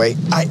 But anyway,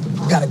 I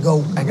gotta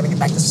go. I gotta get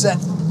back to set.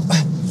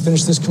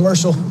 Finish this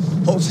commercial.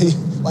 Hopefully,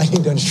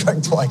 lightning doesn't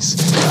strike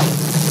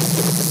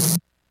twice.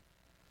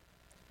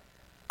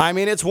 I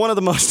mean, it's one of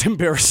the most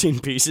embarrassing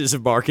pieces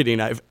of marketing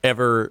I've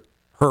ever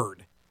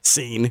heard,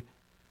 seen.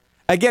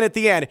 Again, at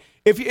the end,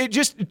 if you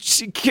just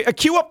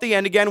cue up the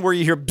end again where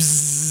you hear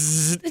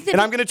bzzz, and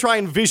I'm going to try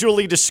and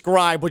visually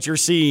describe what you're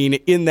seeing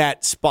in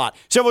that spot.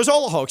 So it was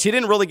all a hoax. He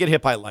didn't really get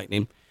hit by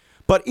lightning.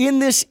 But in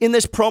this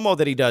promo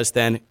that he does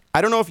then,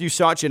 I don't know if you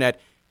saw it, Jeanette,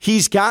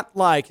 he's got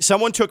like,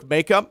 someone took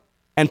makeup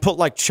and put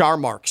like char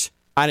marks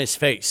on his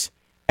face.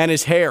 And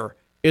his hair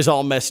is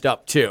all messed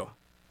up too.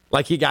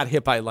 Like he got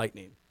hit by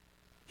lightning.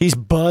 He's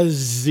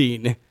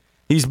buzzing.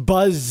 He's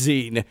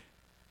buzzing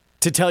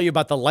to tell you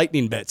about the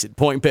lightning bets at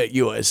PointBet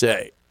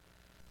USA.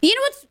 You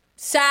know what's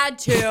sad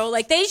too?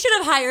 Like they should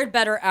have hired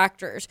better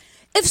actors.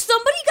 If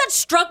somebody got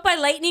struck by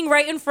lightning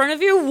right in front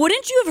of you,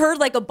 wouldn't you have heard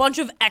like a bunch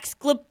of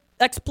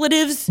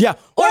expletives? Yeah.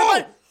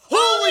 Or Oh!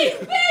 holy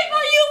beep,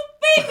 are you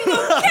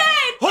beeping okay?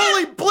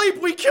 Holy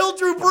bleep, we killed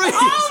Drew Brees.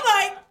 Oh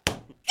my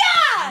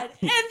God!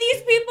 And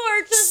these people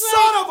are just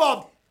Son of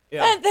a...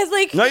 Yeah. That's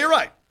like... No, you're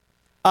right.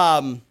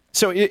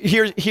 So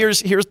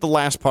here's the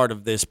last part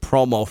of this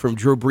promo from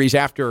Drew Brees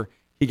after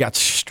he got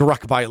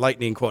struck by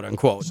lightning, quote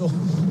unquote. So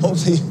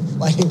hopefully,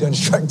 lightning doesn't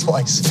strike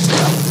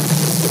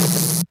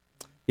twice.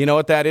 You know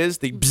what that is?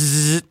 The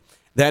bzzz.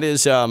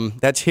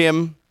 That's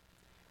him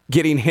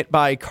getting hit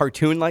by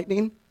cartoon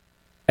lightning,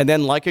 and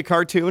then like a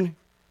cartoon,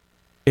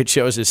 it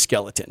shows his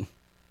skeleton.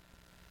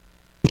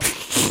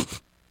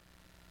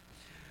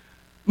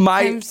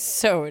 I'm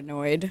so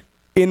annoyed.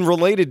 In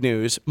related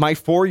news, my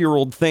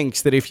 4-year-old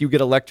thinks that if you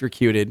get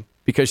electrocuted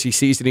because she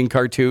sees it in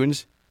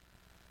cartoons,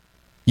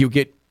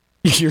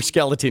 your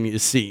skeleton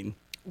is seen.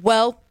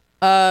 Well,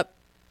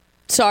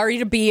 Sorry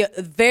to be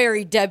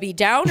very Debbie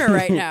Downer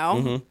right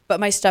now, but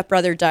my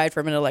stepbrother died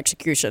from an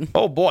electrocution.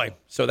 Oh boy!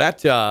 So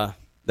that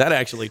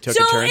actually took a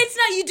turn. So it's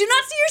not. You do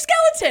not see your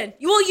skeleton.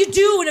 Well, you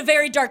do in a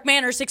very dark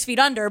manner, 6 feet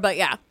under. But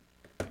yeah.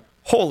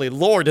 Holy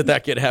Lord, did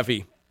that get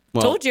heavy?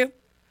 Well, Told you.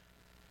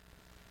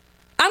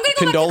 I'm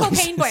gonna go back to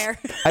cocaine Blair.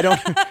 I don't.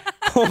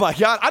 Oh my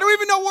God! I don't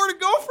even know where to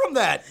go from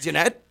that,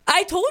 Jeanette.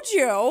 I told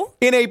you.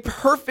 In a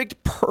perfect,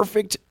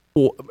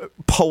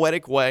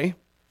 poetic way,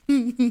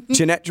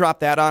 Jeanette dropped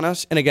that on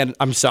us. And again,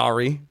 I'm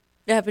sorry.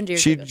 It happened to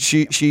your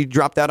She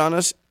dropped that on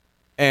us,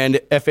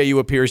 and FAU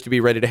appears to be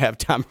ready to have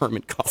Tom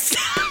Herman call.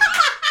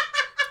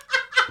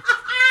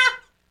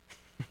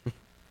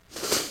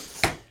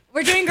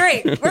 We're doing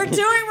great. We're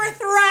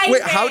thriving.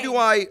 Wait, how do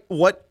I?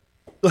 What?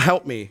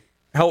 Help me.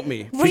 What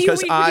do you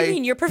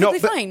mean? You're perfectly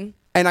fine.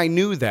 And I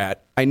knew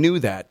that.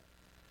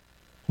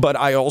 But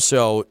I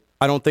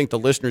don't think the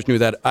listeners knew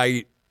that.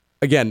 I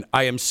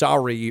am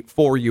sorry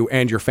for you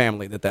and your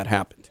family that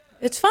happened.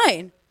 It's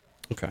fine.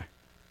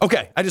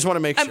 Okay. I just want to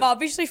make sure. I'm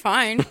obviously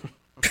fine.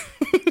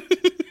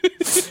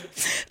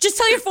 Just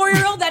tell your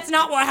 4-year-old that's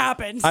not what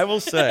happened. I will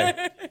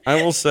say.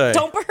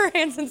 Don't put her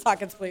hands in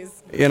sockets,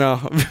 please. You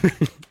know.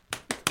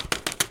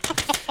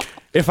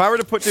 If I were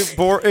to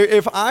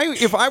if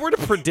I were to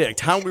predict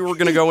how we were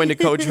going to go into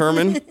Coach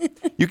Herman,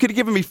 you could have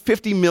given me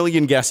 50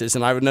 million guesses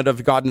and I would not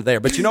have gotten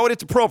there. But you know what?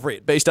 It's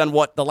appropriate based on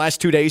what the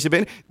last 2 days have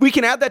been. We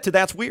can add that to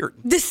That's Weird.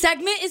 The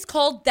segment is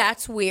called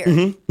That's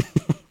Weird.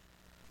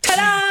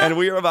 Ta-da! And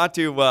we are about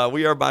to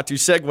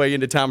segue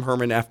into Tom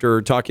Herman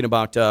after talking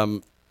about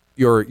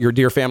your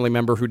dear family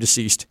member who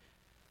deceased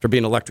for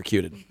being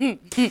electrocuted.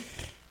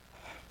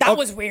 That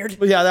was weird.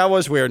 Yeah, that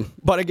was weird.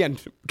 But again,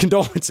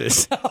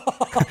 condolences.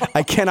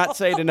 I cannot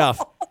say it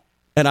enough,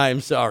 and I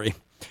am sorry.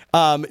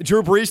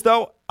 Drew Brees,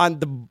 though, on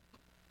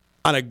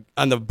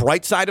the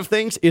bright side of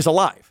things, is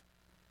alive.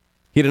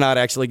 He did not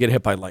actually get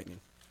hit by lightning.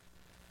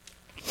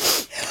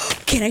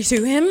 Can I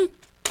sue him?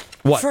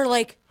 What? For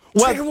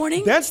trigger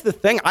warning? That's the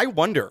thing. I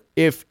wonder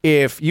if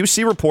you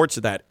see reports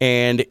of that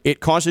and it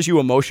causes you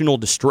emotional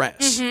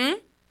distress,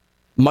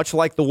 much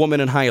like the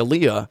woman in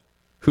Hialeah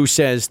who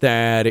says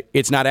that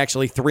it's not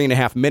actually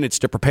 3.5 minutes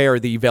to prepare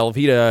the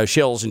Velveeta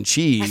shells and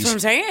cheese. That's what I'm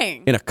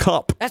saying. In a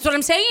cup. That's what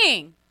I'm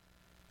saying.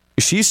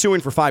 She's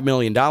suing for $5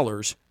 million.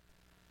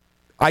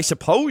 I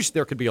suppose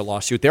there could be a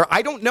lawsuit there.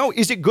 I don't know.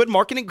 Is it good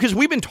marketing? Because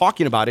we've been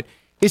talking about it.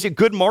 Is it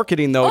good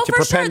marketing, though, to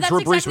pretend Drew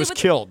Brees was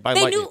killed by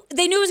lightning?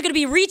 They knew it was going to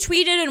be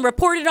retweeted and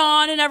reported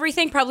on and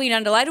everything, probably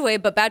in a light way,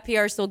 but bad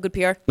PR is still good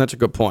PR. That's a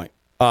good point.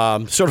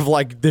 Sort of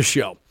like this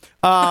show.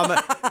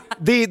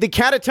 The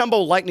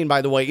Catatumbo lightning,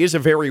 by the way, is a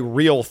very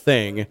real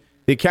thing.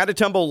 The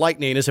Catatumbo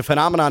lightning is a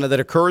phenomenon that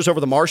occurs over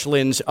the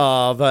marshlands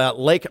of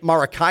Lake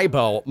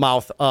Maracaibo,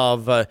 mouth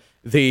of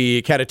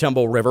the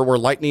Catatumbo River, where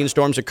lightning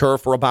storms occur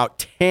for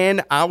about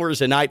 10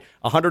 hours a night,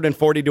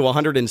 140 to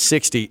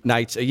 160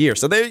 nights a year.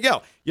 So there you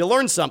go. You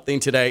learned something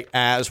today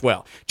as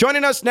well.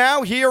 Joining us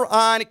now here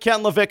on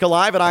Ken LaVicka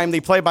Live, and I am the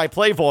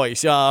play-by-play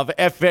voice of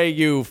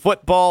FAU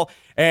football.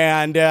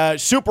 And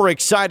super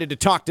excited to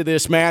talk to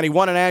this man. He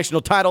won a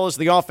national title as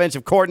the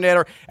offensive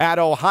coordinator at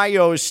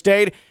Ohio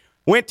State.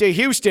 Went to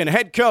Houston,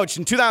 head coach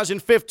in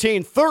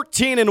 2015,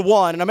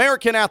 13-1, an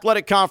American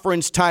Athletic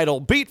Conference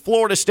title, beat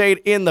Florida State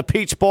in the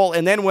Peach Bowl,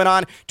 and then went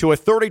on to a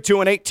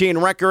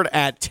 32-18 record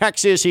at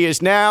Texas. He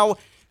is now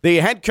the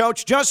head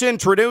coach, just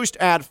introduced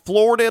at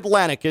Florida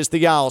Atlantic, as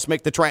the Owls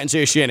make the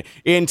transition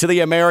into the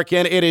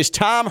American. It is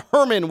Tom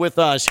Herman with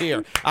us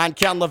here on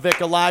Ken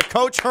LaVicka Live.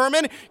 Coach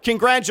Herman,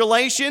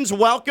 congratulations.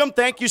 Welcome.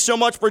 Thank you so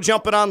much for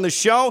jumping on the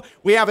show.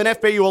 We have an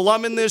FAU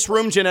alum in this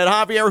room, Jeanette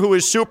Javier, who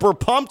is super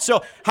pumped.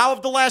 So how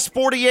have the last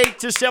 48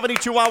 to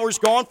 72 hours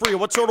gone for you?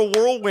 What sort of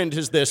whirlwind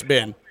has this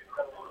been?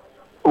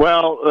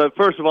 Well,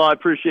 first of all, I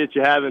appreciate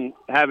you having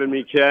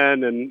me,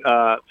 Ken, and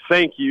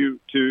thank you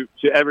to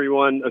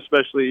everyone,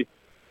 especially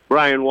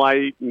Brian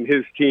White and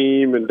his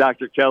team and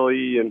Dr.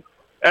 Kelly and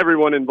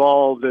everyone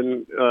involved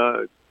in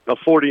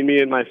affording me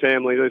and my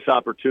family this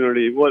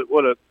opportunity.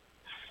 What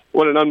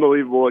an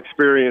unbelievable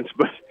experience.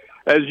 But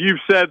as you've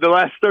said, the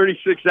last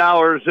 36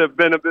 hours have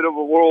been a bit of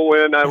a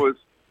whirlwind. I was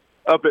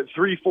up at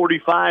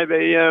 3:45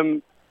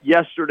 a.m.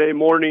 yesterday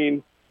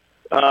morning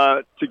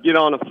to get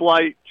on a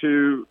flight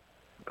to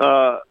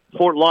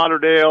Fort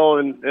Lauderdale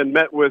and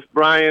met with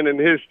Brian and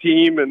his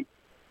team. And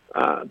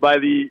by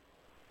the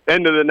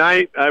end of the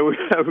night, I was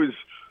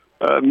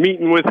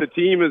meeting with the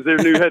team as their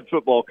new head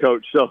football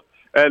coach. So,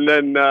 and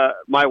then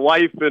my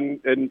wife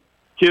and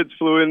kids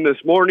flew in this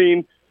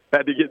morning,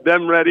 had to get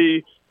them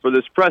ready for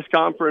this press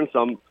conference.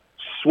 I'm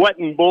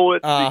sweating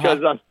bullets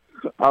because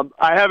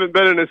I haven't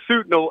been in a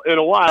suit in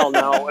a while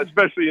now,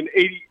 especially in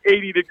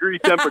 80 degree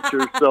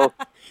temperatures. So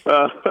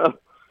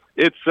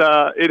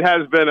it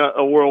has been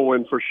a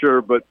whirlwind for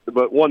sure, but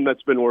one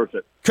that's been worth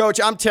it.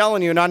 Coach, I'm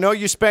telling you, and I know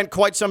you spent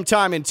quite some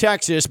time in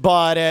Texas,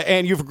 but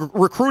and you've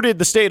recruited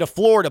the state of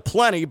Florida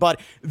plenty,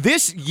 but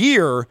this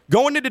year,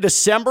 going into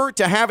December,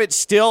 to have it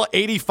still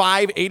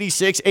 85,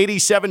 86,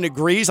 87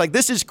 degrees, like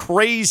this is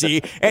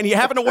crazy, and you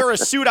having to wear a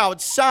suit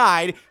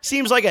outside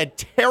seems like a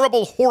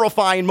terrible,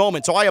 horrifying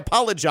moment, so I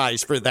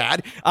apologize for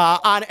that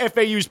on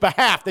FAU's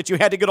behalf that you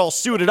had to get all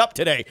suited up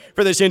today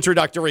for this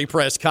introductory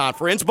press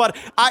conference, but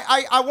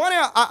I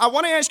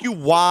want to ask you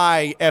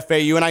why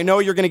FAU, and I know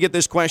you're going to get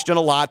this question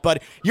a lot,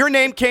 but your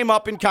name came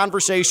up in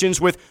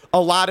conversations with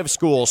a lot of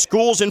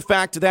schools, in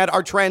fact, that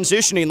are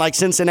transitioning, like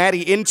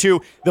Cincinnati,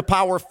 into the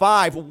Power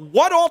Five.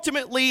 What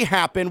ultimately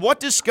happened? What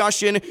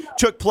discussion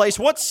took place?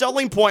 What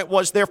selling point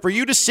was there for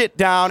you to sit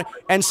down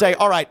and say,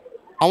 all right,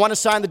 I want to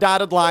sign the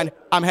dotted line,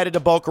 I'm headed to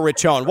Boca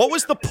Raton? What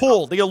was the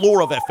pull, the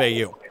allure of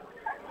FAU?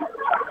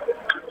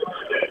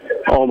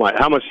 Oh, my.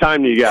 How much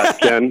time do you got,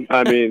 Ken?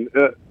 I mean,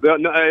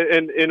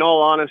 in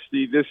all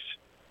honesty, this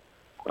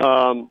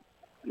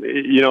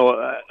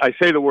I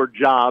say the word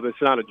job.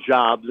 It's not a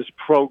job. This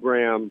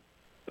program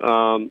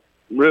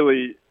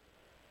really,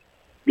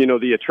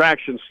 the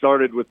attraction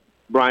started with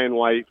Brian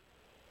White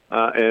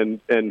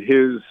and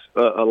his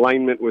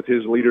alignment with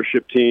his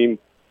leadership team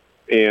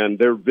and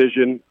their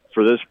vision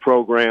for this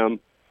program,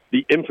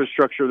 the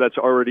infrastructure that's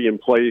already in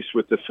place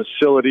with the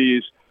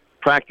facilities,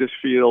 practice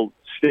field,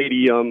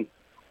 stadium,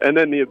 and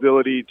then the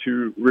ability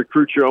to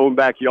recruit your own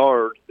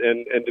backyard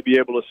and to be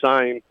able to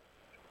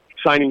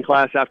signing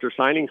class after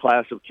signing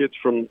class of kids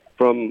from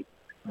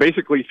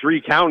basically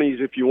 3 counties.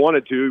 If you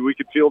wanted to, we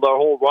could field our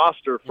whole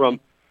roster from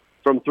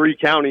 3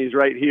 counties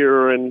right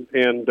here. And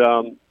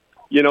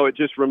it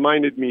just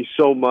reminded me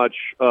so much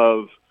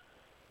of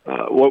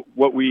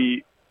what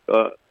we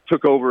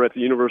took over at the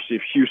University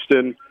of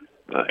Houston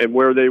and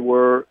where they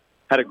were.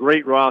 Had a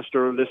great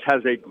roster. This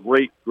has a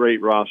great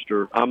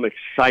roster. I'm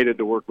excited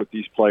to work with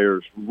these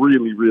players.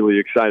 Really, really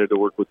excited to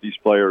work with these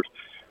players.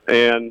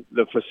 And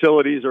the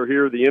facilities are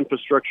here. The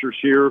infrastructure's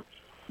here.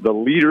 The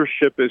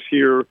leadership is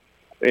here.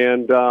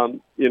 And,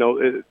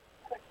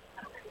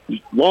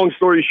 long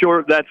story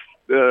short, that's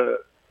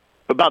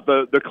about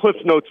the Cliff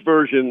Notes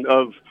version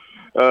of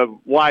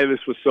why this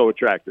was so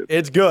attractive.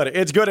 It's good.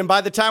 And by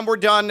the time we're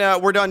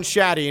done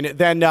chatting,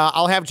 then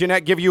I'll have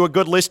Jeanette give you a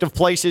good list of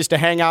places to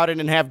hang out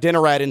in and have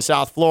dinner at in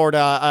South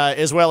Florida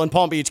as well in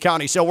Palm Beach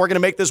County. So we're going to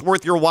make this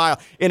worth your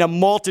while in a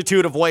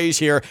multitude of ways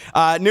here.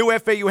 New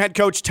FAU head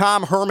coach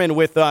Tom Herman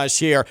with us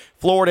here.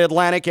 Florida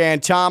Atlantic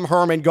and Tom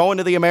Herman going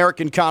to the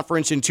American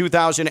Conference in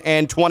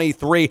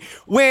 2023.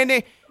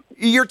 When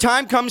your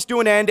time comes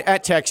to an end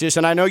at Texas,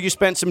 and I know you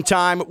spent some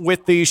time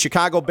with the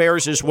Chicago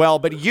Bears as well,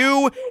 but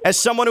you, as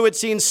someone who had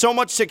seen so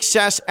much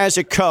success as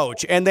a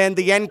coach, and then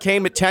the end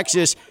came at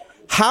Texas,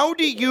 how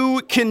do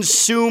you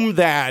consume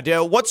that?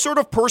 What sort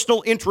of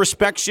personal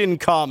introspection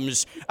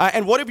comes,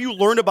 and what have you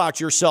learned about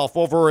yourself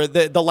over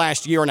the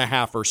last year and a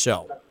half or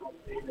so?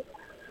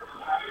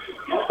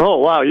 Oh,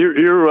 wow.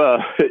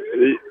 You're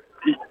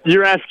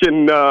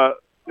asking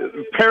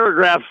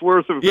paragraphs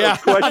worth of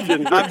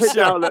questions. I'm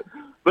sure.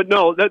 But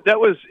no,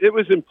 it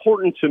was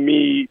important to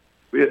me,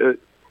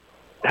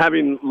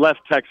 having left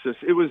Texas,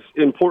 it was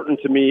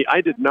important to me.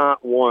 I did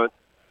not want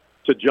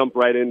to jump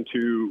right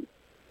into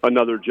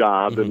another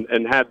job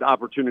and had the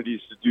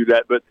opportunities to do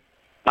that. But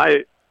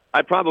I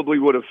probably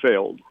would have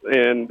failed.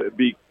 And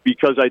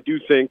because I do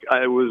think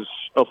I was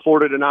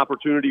afforded an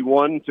opportunity,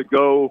 one, to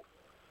go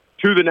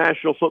to the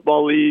National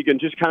Football League and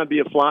just kind of be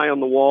a fly on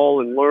the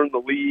wall and learn the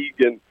league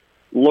and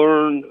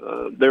learn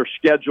their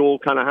schedule,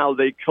 kind of how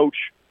they coach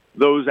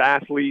those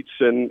athletes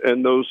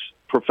and those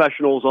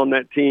professionals on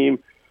that team,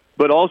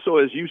 but also,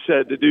 as you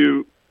said, to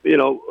do,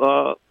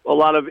 a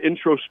lot of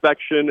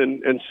introspection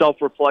and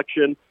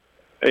self-reflection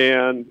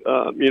and,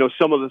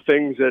 some of the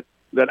things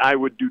that I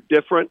would do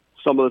different,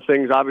 some of the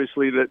things,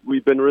 obviously, that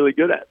we've been really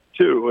good at,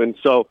 too. And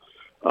so,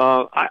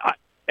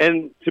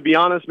 and to be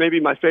honest, maybe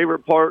my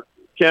favorite part,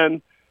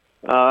 Ken,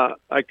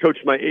 I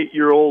coached my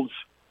 8-year-old's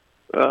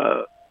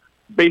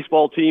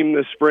baseball team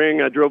this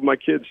spring. I drove my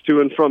kids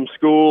to and from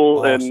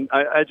school, awesome.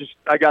 And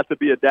I got to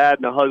be a dad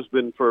and a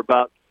husband for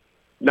about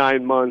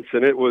 9 months,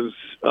 and it was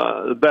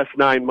the best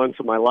 9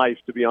 months of my life,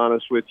 to be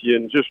honest with you,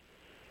 and just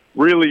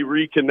really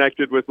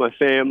reconnected with my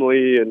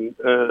family, and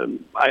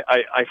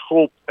I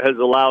hope has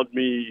allowed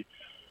me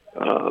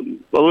a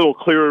little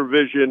clearer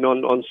vision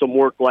on some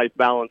work-life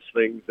balance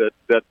things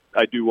that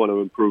I do want to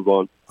improve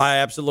on. I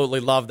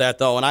absolutely love that,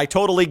 though, and I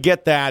totally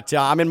get that.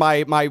 I'm in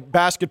my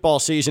basketball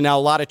season now,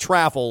 a lot of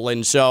travel,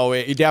 and so I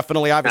have a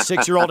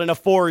 6-year-old and a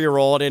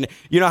 4-year-old, and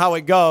you know how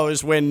it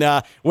goes when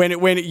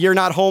you're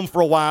not home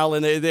for a while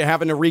and they're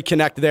having to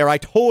reconnect there. I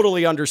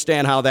totally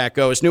understand how that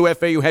goes. New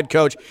FAU head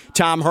coach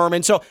Tom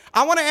Herman. So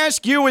I want to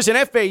ask you, as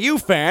an FAU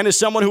fan, as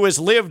someone who has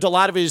lived a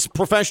lot of his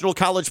professional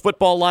college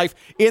football life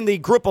in the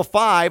Group of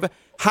Five,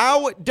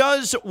 how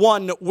does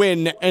one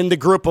win in the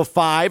Group of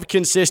Five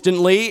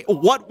consistently?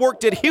 What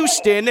worked at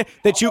Houston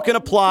that you can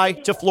apply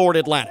to Florida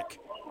Atlantic?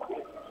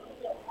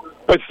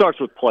 It starts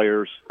with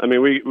players. I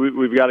mean,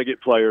 we've got to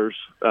get players.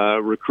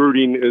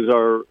 Recruiting is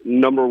our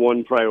number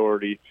one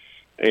priority.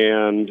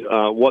 And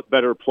what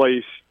better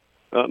place,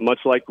 much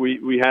like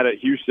we had at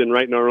Houston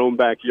right in our own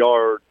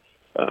backyard,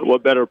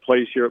 what better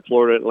place here at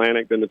Florida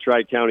Atlantic than the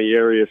Tri-County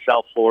area?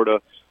 South Florida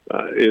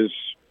is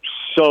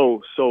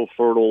so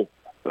fertile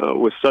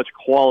with such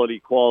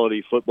quality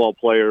football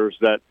players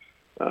that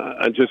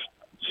I'm just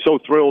so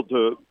thrilled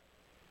to,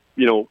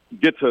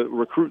 get to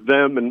recruit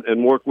them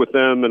and work with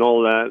them and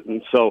all that.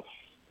 And so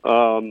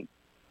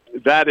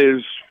that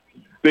is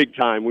big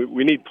time.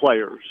 We need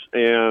players,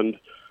 and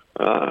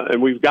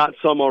we've got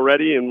some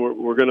already, and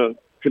we're going to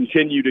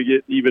continue to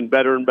get even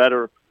better and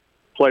better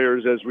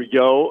players as we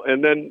go.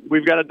 And then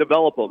we've got to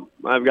develop them.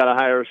 I've got to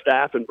hire a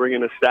staff and bring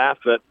in a staff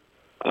that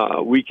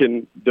we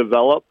can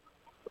develop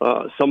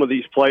some of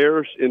these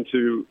players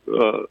into,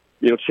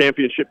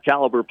 championship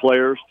caliber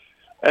players,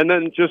 and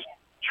then just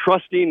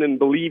trusting and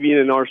believing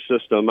in our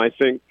system. I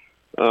think,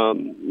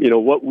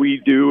 what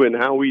we do and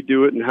how we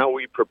do it and how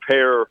we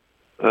prepare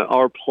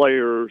our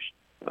players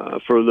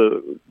for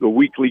the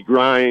weekly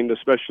grind,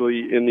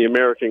 especially in the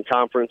American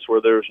Conference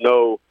where there's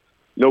no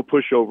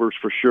pushovers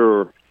for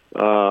sure,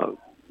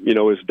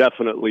 is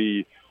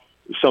definitely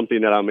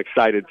something that I'm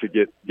excited to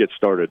get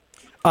started.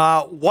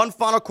 One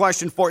final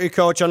question for you,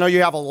 Coach. I know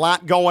you have a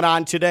lot going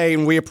on today,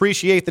 and we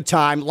appreciate the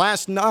time.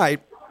 Last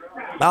night,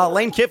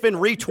 Lane Kiffin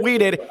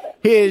retweeted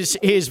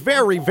his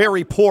very,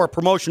 very poor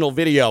promotional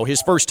video,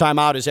 his first time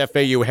out as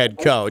FAU head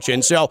coach.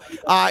 And so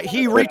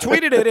he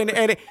retweeted it,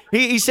 and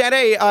he said,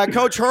 hey,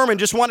 Coach Herman,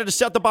 just wanted to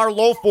set the bar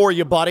low for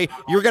you, buddy.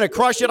 You're going to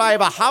crush it. I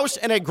have a house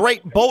and a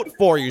great boat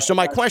for you. So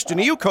my question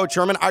to you, Coach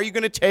Herman, are you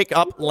going to take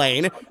up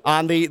Lane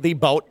on the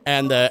boat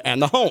and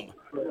the home?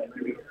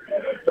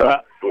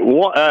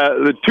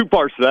 The two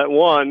parts to that.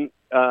 One,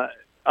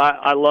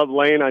 I love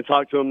Lane. I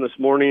talked to him this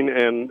morning,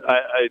 and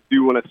I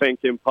do want to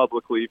thank him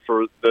publicly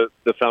for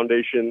the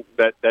foundation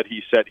that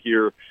he set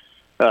here.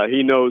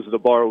 He knows the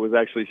bar was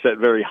actually set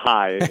very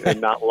high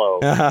and not low.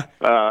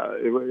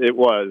 It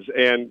was.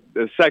 And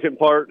the second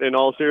part, in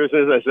all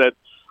seriousness, I said,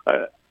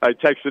 I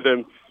texted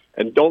him,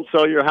 and don't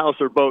sell your house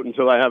or boat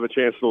until I have a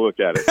chance to look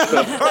at it.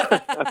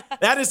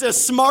 That is a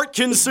smart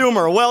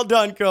consumer. Well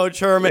done, Coach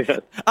Herman.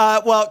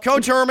 Well,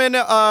 Coach Herman,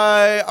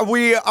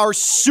 we are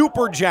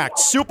super jacked,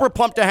 super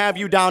pumped to have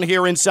you down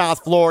here in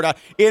South Florida,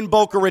 in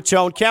Boca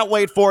Raton. Can't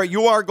wait for it.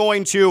 You are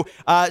going to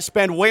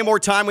spend way more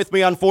time with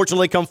me,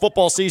 unfortunately, come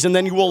football season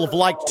than you will have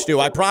liked to.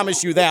 I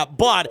promise you that.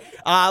 But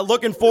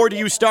looking forward to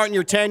you starting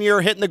your tenure,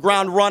 hitting the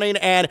ground running,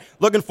 and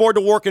looking forward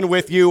to working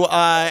with you.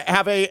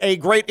 Have a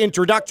great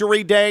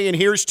introductory day, and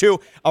here's to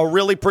a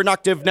really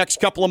productive next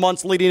couple of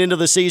months leading into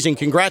the season.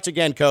 Congrats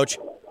again, Coach.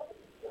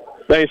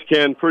 Thanks,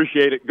 Ken.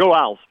 Appreciate it. Go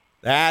Owls.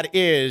 That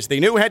is the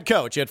new head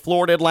coach at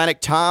Florida Atlantic,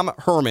 Tom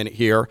Herman,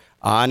 here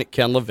on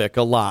Ken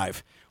LaVicka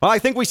Live. Well, I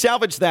think we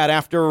salvaged that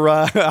after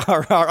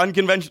our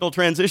unconventional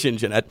transition,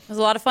 Jeanette. It was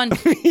a lot of fun.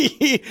 Welcome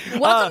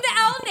to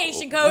Owl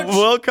Nation, Coach.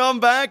 We'll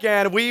come back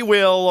and we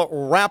will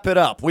wrap it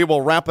up. We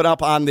will wrap it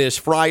up on this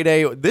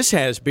Friday. This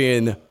has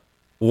been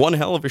one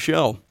hell of a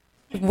show.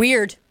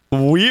 Weird.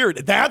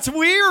 That's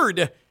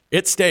weird.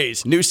 It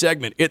stays. New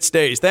segment. It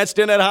stays. That's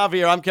Jeanette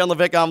Javier. I'm Ken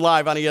LaVicka. I'm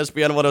live on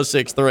ESPN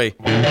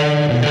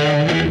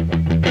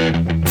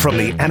 106.3. From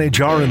the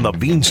Anajar and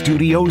Levine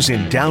Studios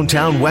in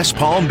downtown West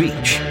Palm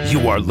Beach,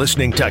 you are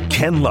listening to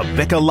Ken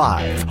LaVicka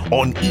Live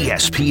on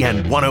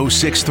ESPN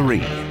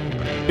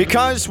 106.3.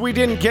 Because we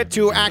didn't get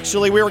to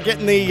we were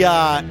getting the,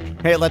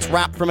 hey, let's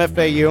wrap from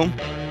FAU.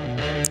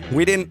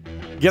 We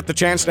didn't get the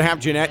chance to have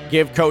Jeanette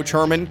give Coach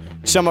Herman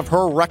some of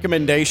her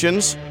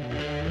recommendations.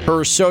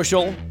 Her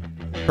social,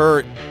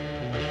 her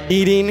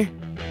eating,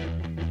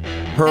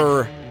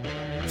 her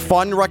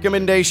fun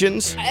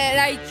recommendations. And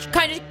I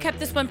kind of kept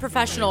this one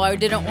professional. I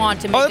didn't want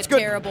to make it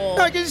terrible.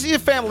 No, because he's a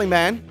family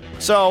man.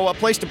 So a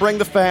place to bring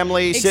the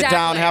family, sit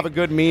down, have a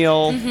good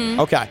meal. Mm-hmm.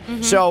 Okay.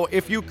 Mm-hmm. So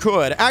if you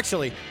could,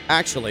 actually,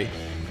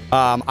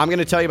 I'm going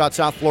to tell you about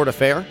South Florida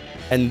Fair,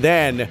 and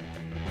then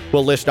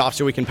we'll list off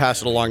so we can pass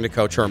it along to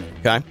Coach Herman,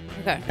 okay?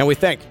 Okay. And we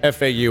thank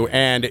FAU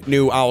and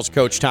new Owls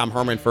coach Tom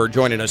Herman for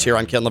joining us here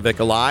on Ken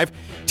LaVicka Live.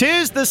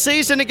 'Tis the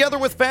season to gather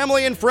with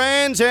family and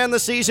friends, and the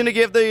season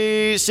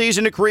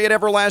to create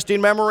everlasting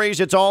memories.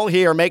 It's all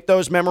here. Make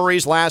those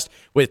memories last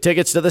with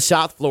tickets to the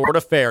South Florida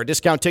Fair.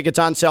 Discount tickets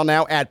on sale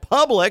now at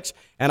Publix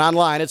and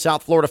online at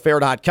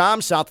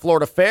southfloridafair.com. South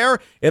Florida Fair,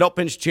 it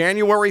opens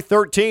January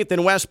 13th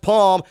in West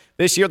Palm.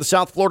 This year, the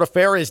South Florida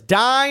Fair is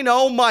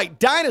dynamite.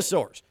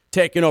 Dinosaurs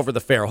taking over the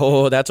fair.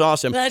 Oh, that's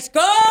awesome. Let's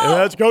go!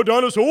 Let's go,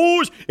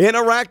 dinosaurs!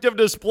 Interactive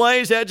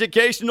displays,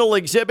 educational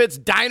exhibits,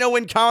 dino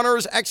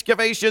encounters,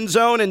 excavation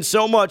zone, and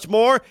so much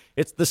more.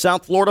 It's the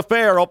South Florida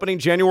Fair, opening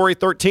January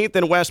 13th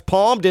in West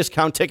Palm.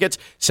 Discount tickets,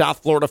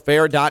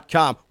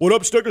 southfloridafair.com. What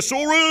up,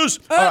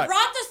 Stegosaurus?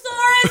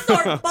 Brontosaurus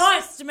or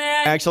bust,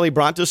 man. Actually,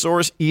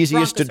 Brontosaurus,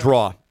 easiest to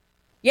draw.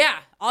 Yeah,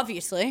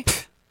 obviously.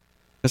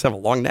 Just have a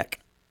long neck.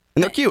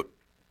 And they're cute.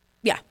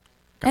 Yeah.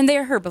 And they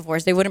are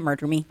herbivores. They wouldn't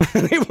murder me.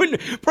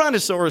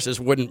 Brontosauruses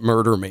wouldn't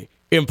murder me.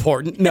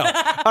 important. No.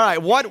 All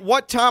right.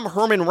 What Tom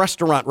Herman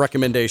restaurant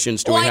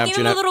recommendations do we I have, gave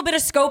him Jeanette? a little bit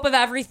of scope of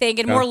everything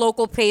and more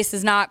local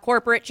places, not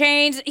corporate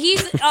chains.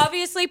 He's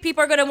obviously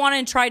people are going to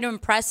want to try to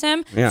impress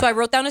him. Yeah. So I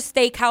wrote down a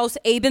steakhouse,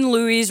 Abe and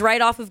Louie's,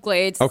 right off of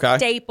Glades. Okay.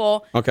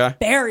 Staple. Okay.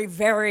 Very,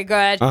 very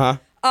good.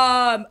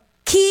 Uh-huh.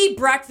 Key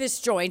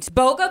breakfast joints.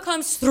 Boca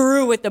comes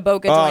through with the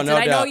Boca joints. no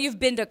and I know doubt. you've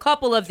been to a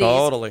couple of these.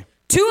 Totally.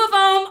 2 of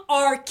them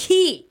are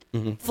key.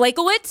 Mm-hmm.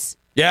 Flakowitz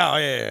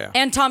Yeah.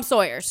 and Tom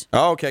Sawyer's.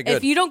 Oh, okay, good.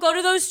 If you don't go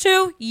to those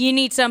 2, you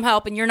need some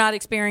help and you're not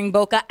experiencing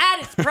Boca at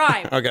its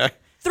prime. Okay.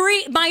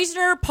 3,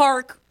 Meisner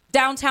Park,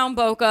 downtown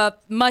Boca,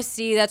 must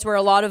see. That's where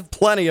a lot of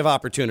Plenty of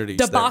opportunities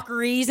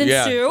debaucheries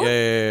there. ensue.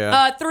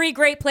 Yeah. 3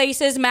 great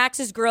places,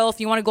 Max's Grill if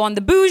you want to go on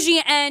the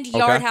bougie end,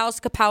 Yard House,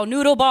 Kapow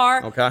Noodle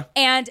Bar. Okay.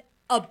 And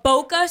a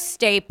Boca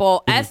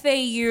staple,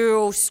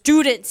 FAU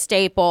student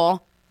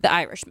staple, the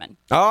Irishman.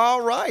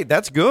 All right.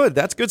 That's good.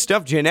 That's good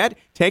stuff. Jeanette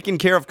taking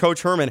care of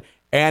Coach Herman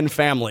and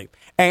family.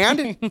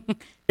 And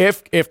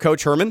if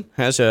Coach Herman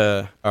has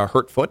a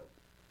hurt foot,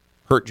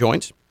 hurt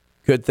joints,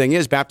 good thing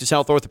is Baptist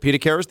Health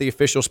Orthopedic Care is the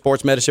official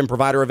sports medicine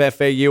provider of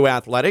FAU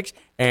Athletics,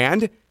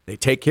 and they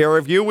take care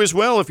of you as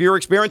well. If you're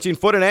experiencing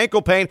foot and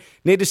ankle pain,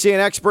 need to see an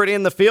expert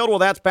in the field, well,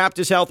 that's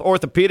Baptist Health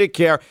Orthopedic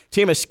Care,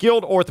 team of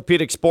skilled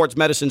orthopedic sports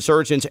medicine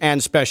surgeons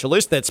and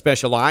specialists that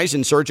specialize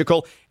in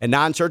surgical and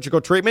non-surgical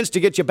treatments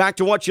to get you back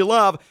to what you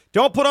love.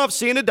 Don't put off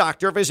seeing a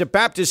doctor. Visit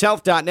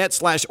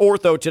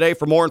baptisthealth.net/ortho today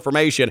for more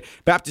information.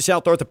 Baptist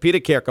Health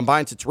Orthopedic Care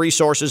combines its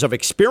resources of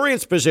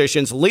experienced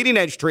physicians,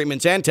 leading-edge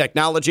treatments, and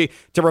technology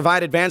to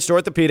provide advanced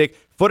orthopedic,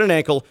 foot and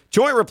ankle,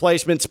 joint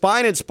replacement,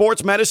 spine, and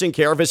sports medicine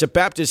care. Visit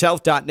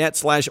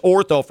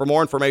baptisthealth.net/ortho for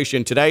more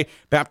information today.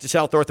 Baptist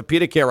Health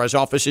Orthopedic Care has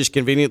offices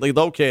conveniently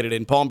located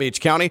in Palm Beach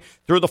County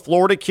through the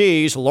Florida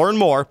Keys. Learn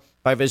more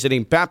by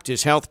visiting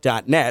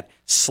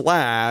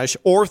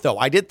baptisthealth.net/ortho.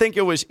 I did think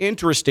it was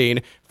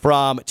interesting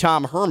from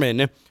Tom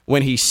Herman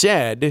when he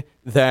said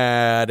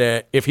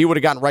that if he would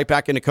have gotten right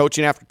back into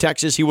coaching after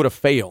Texas, he would have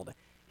failed.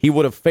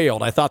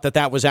 I thought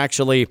that was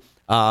actually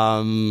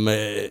a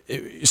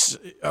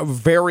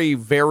very,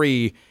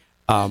 very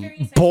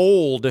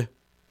bold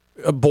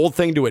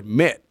thing to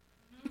admit.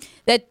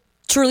 That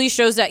truly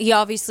shows that he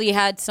obviously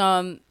had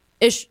some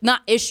not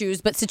issues,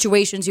 but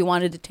situations he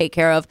wanted to take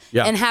care of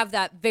and have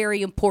that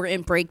very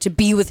important break to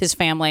be with his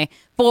family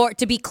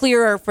to be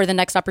clearer for the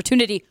next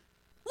opportunity,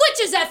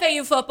 which is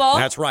FAU football.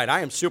 That's right. I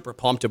am super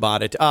pumped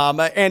about it.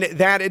 And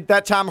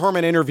that Tom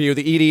Herman interview,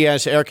 the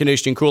EDS Air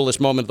Conditioning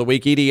Coolest Moment of the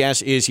Week.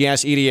 EDS is,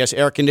 EDS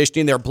Air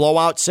Conditioning. Their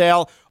blowout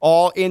sale,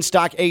 all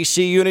in-stock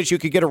AC units. You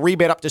could get a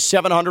rebate up to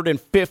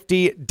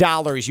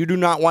 $750. You do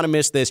not want to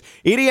miss this.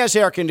 EDS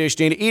Air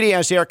Conditioning,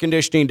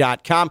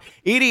 edsairconditioning.com.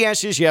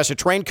 EDS is, a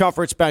train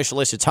comfort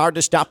specialist. It's hard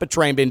to stop a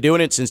train. Been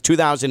doing it since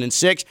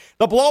 2006.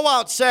 The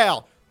blowout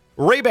sale,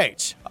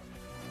 rebates.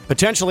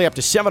 Potentially up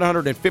to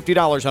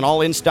 $750 on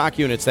all in-stock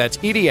units. That's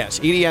EDS.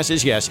 EDS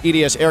is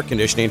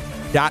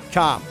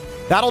edsairconditioning.com.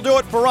 That'll do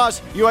it for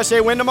us. USA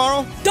win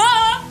tomorrow? Duh!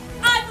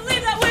 I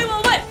believe that we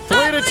will win.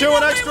 3-2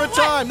 in extra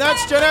time.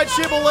 That's Jeanette.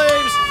 She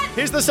believes.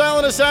 He's the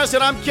silent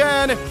assassin. I'm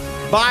Ken.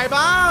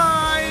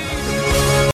 Bye-bye.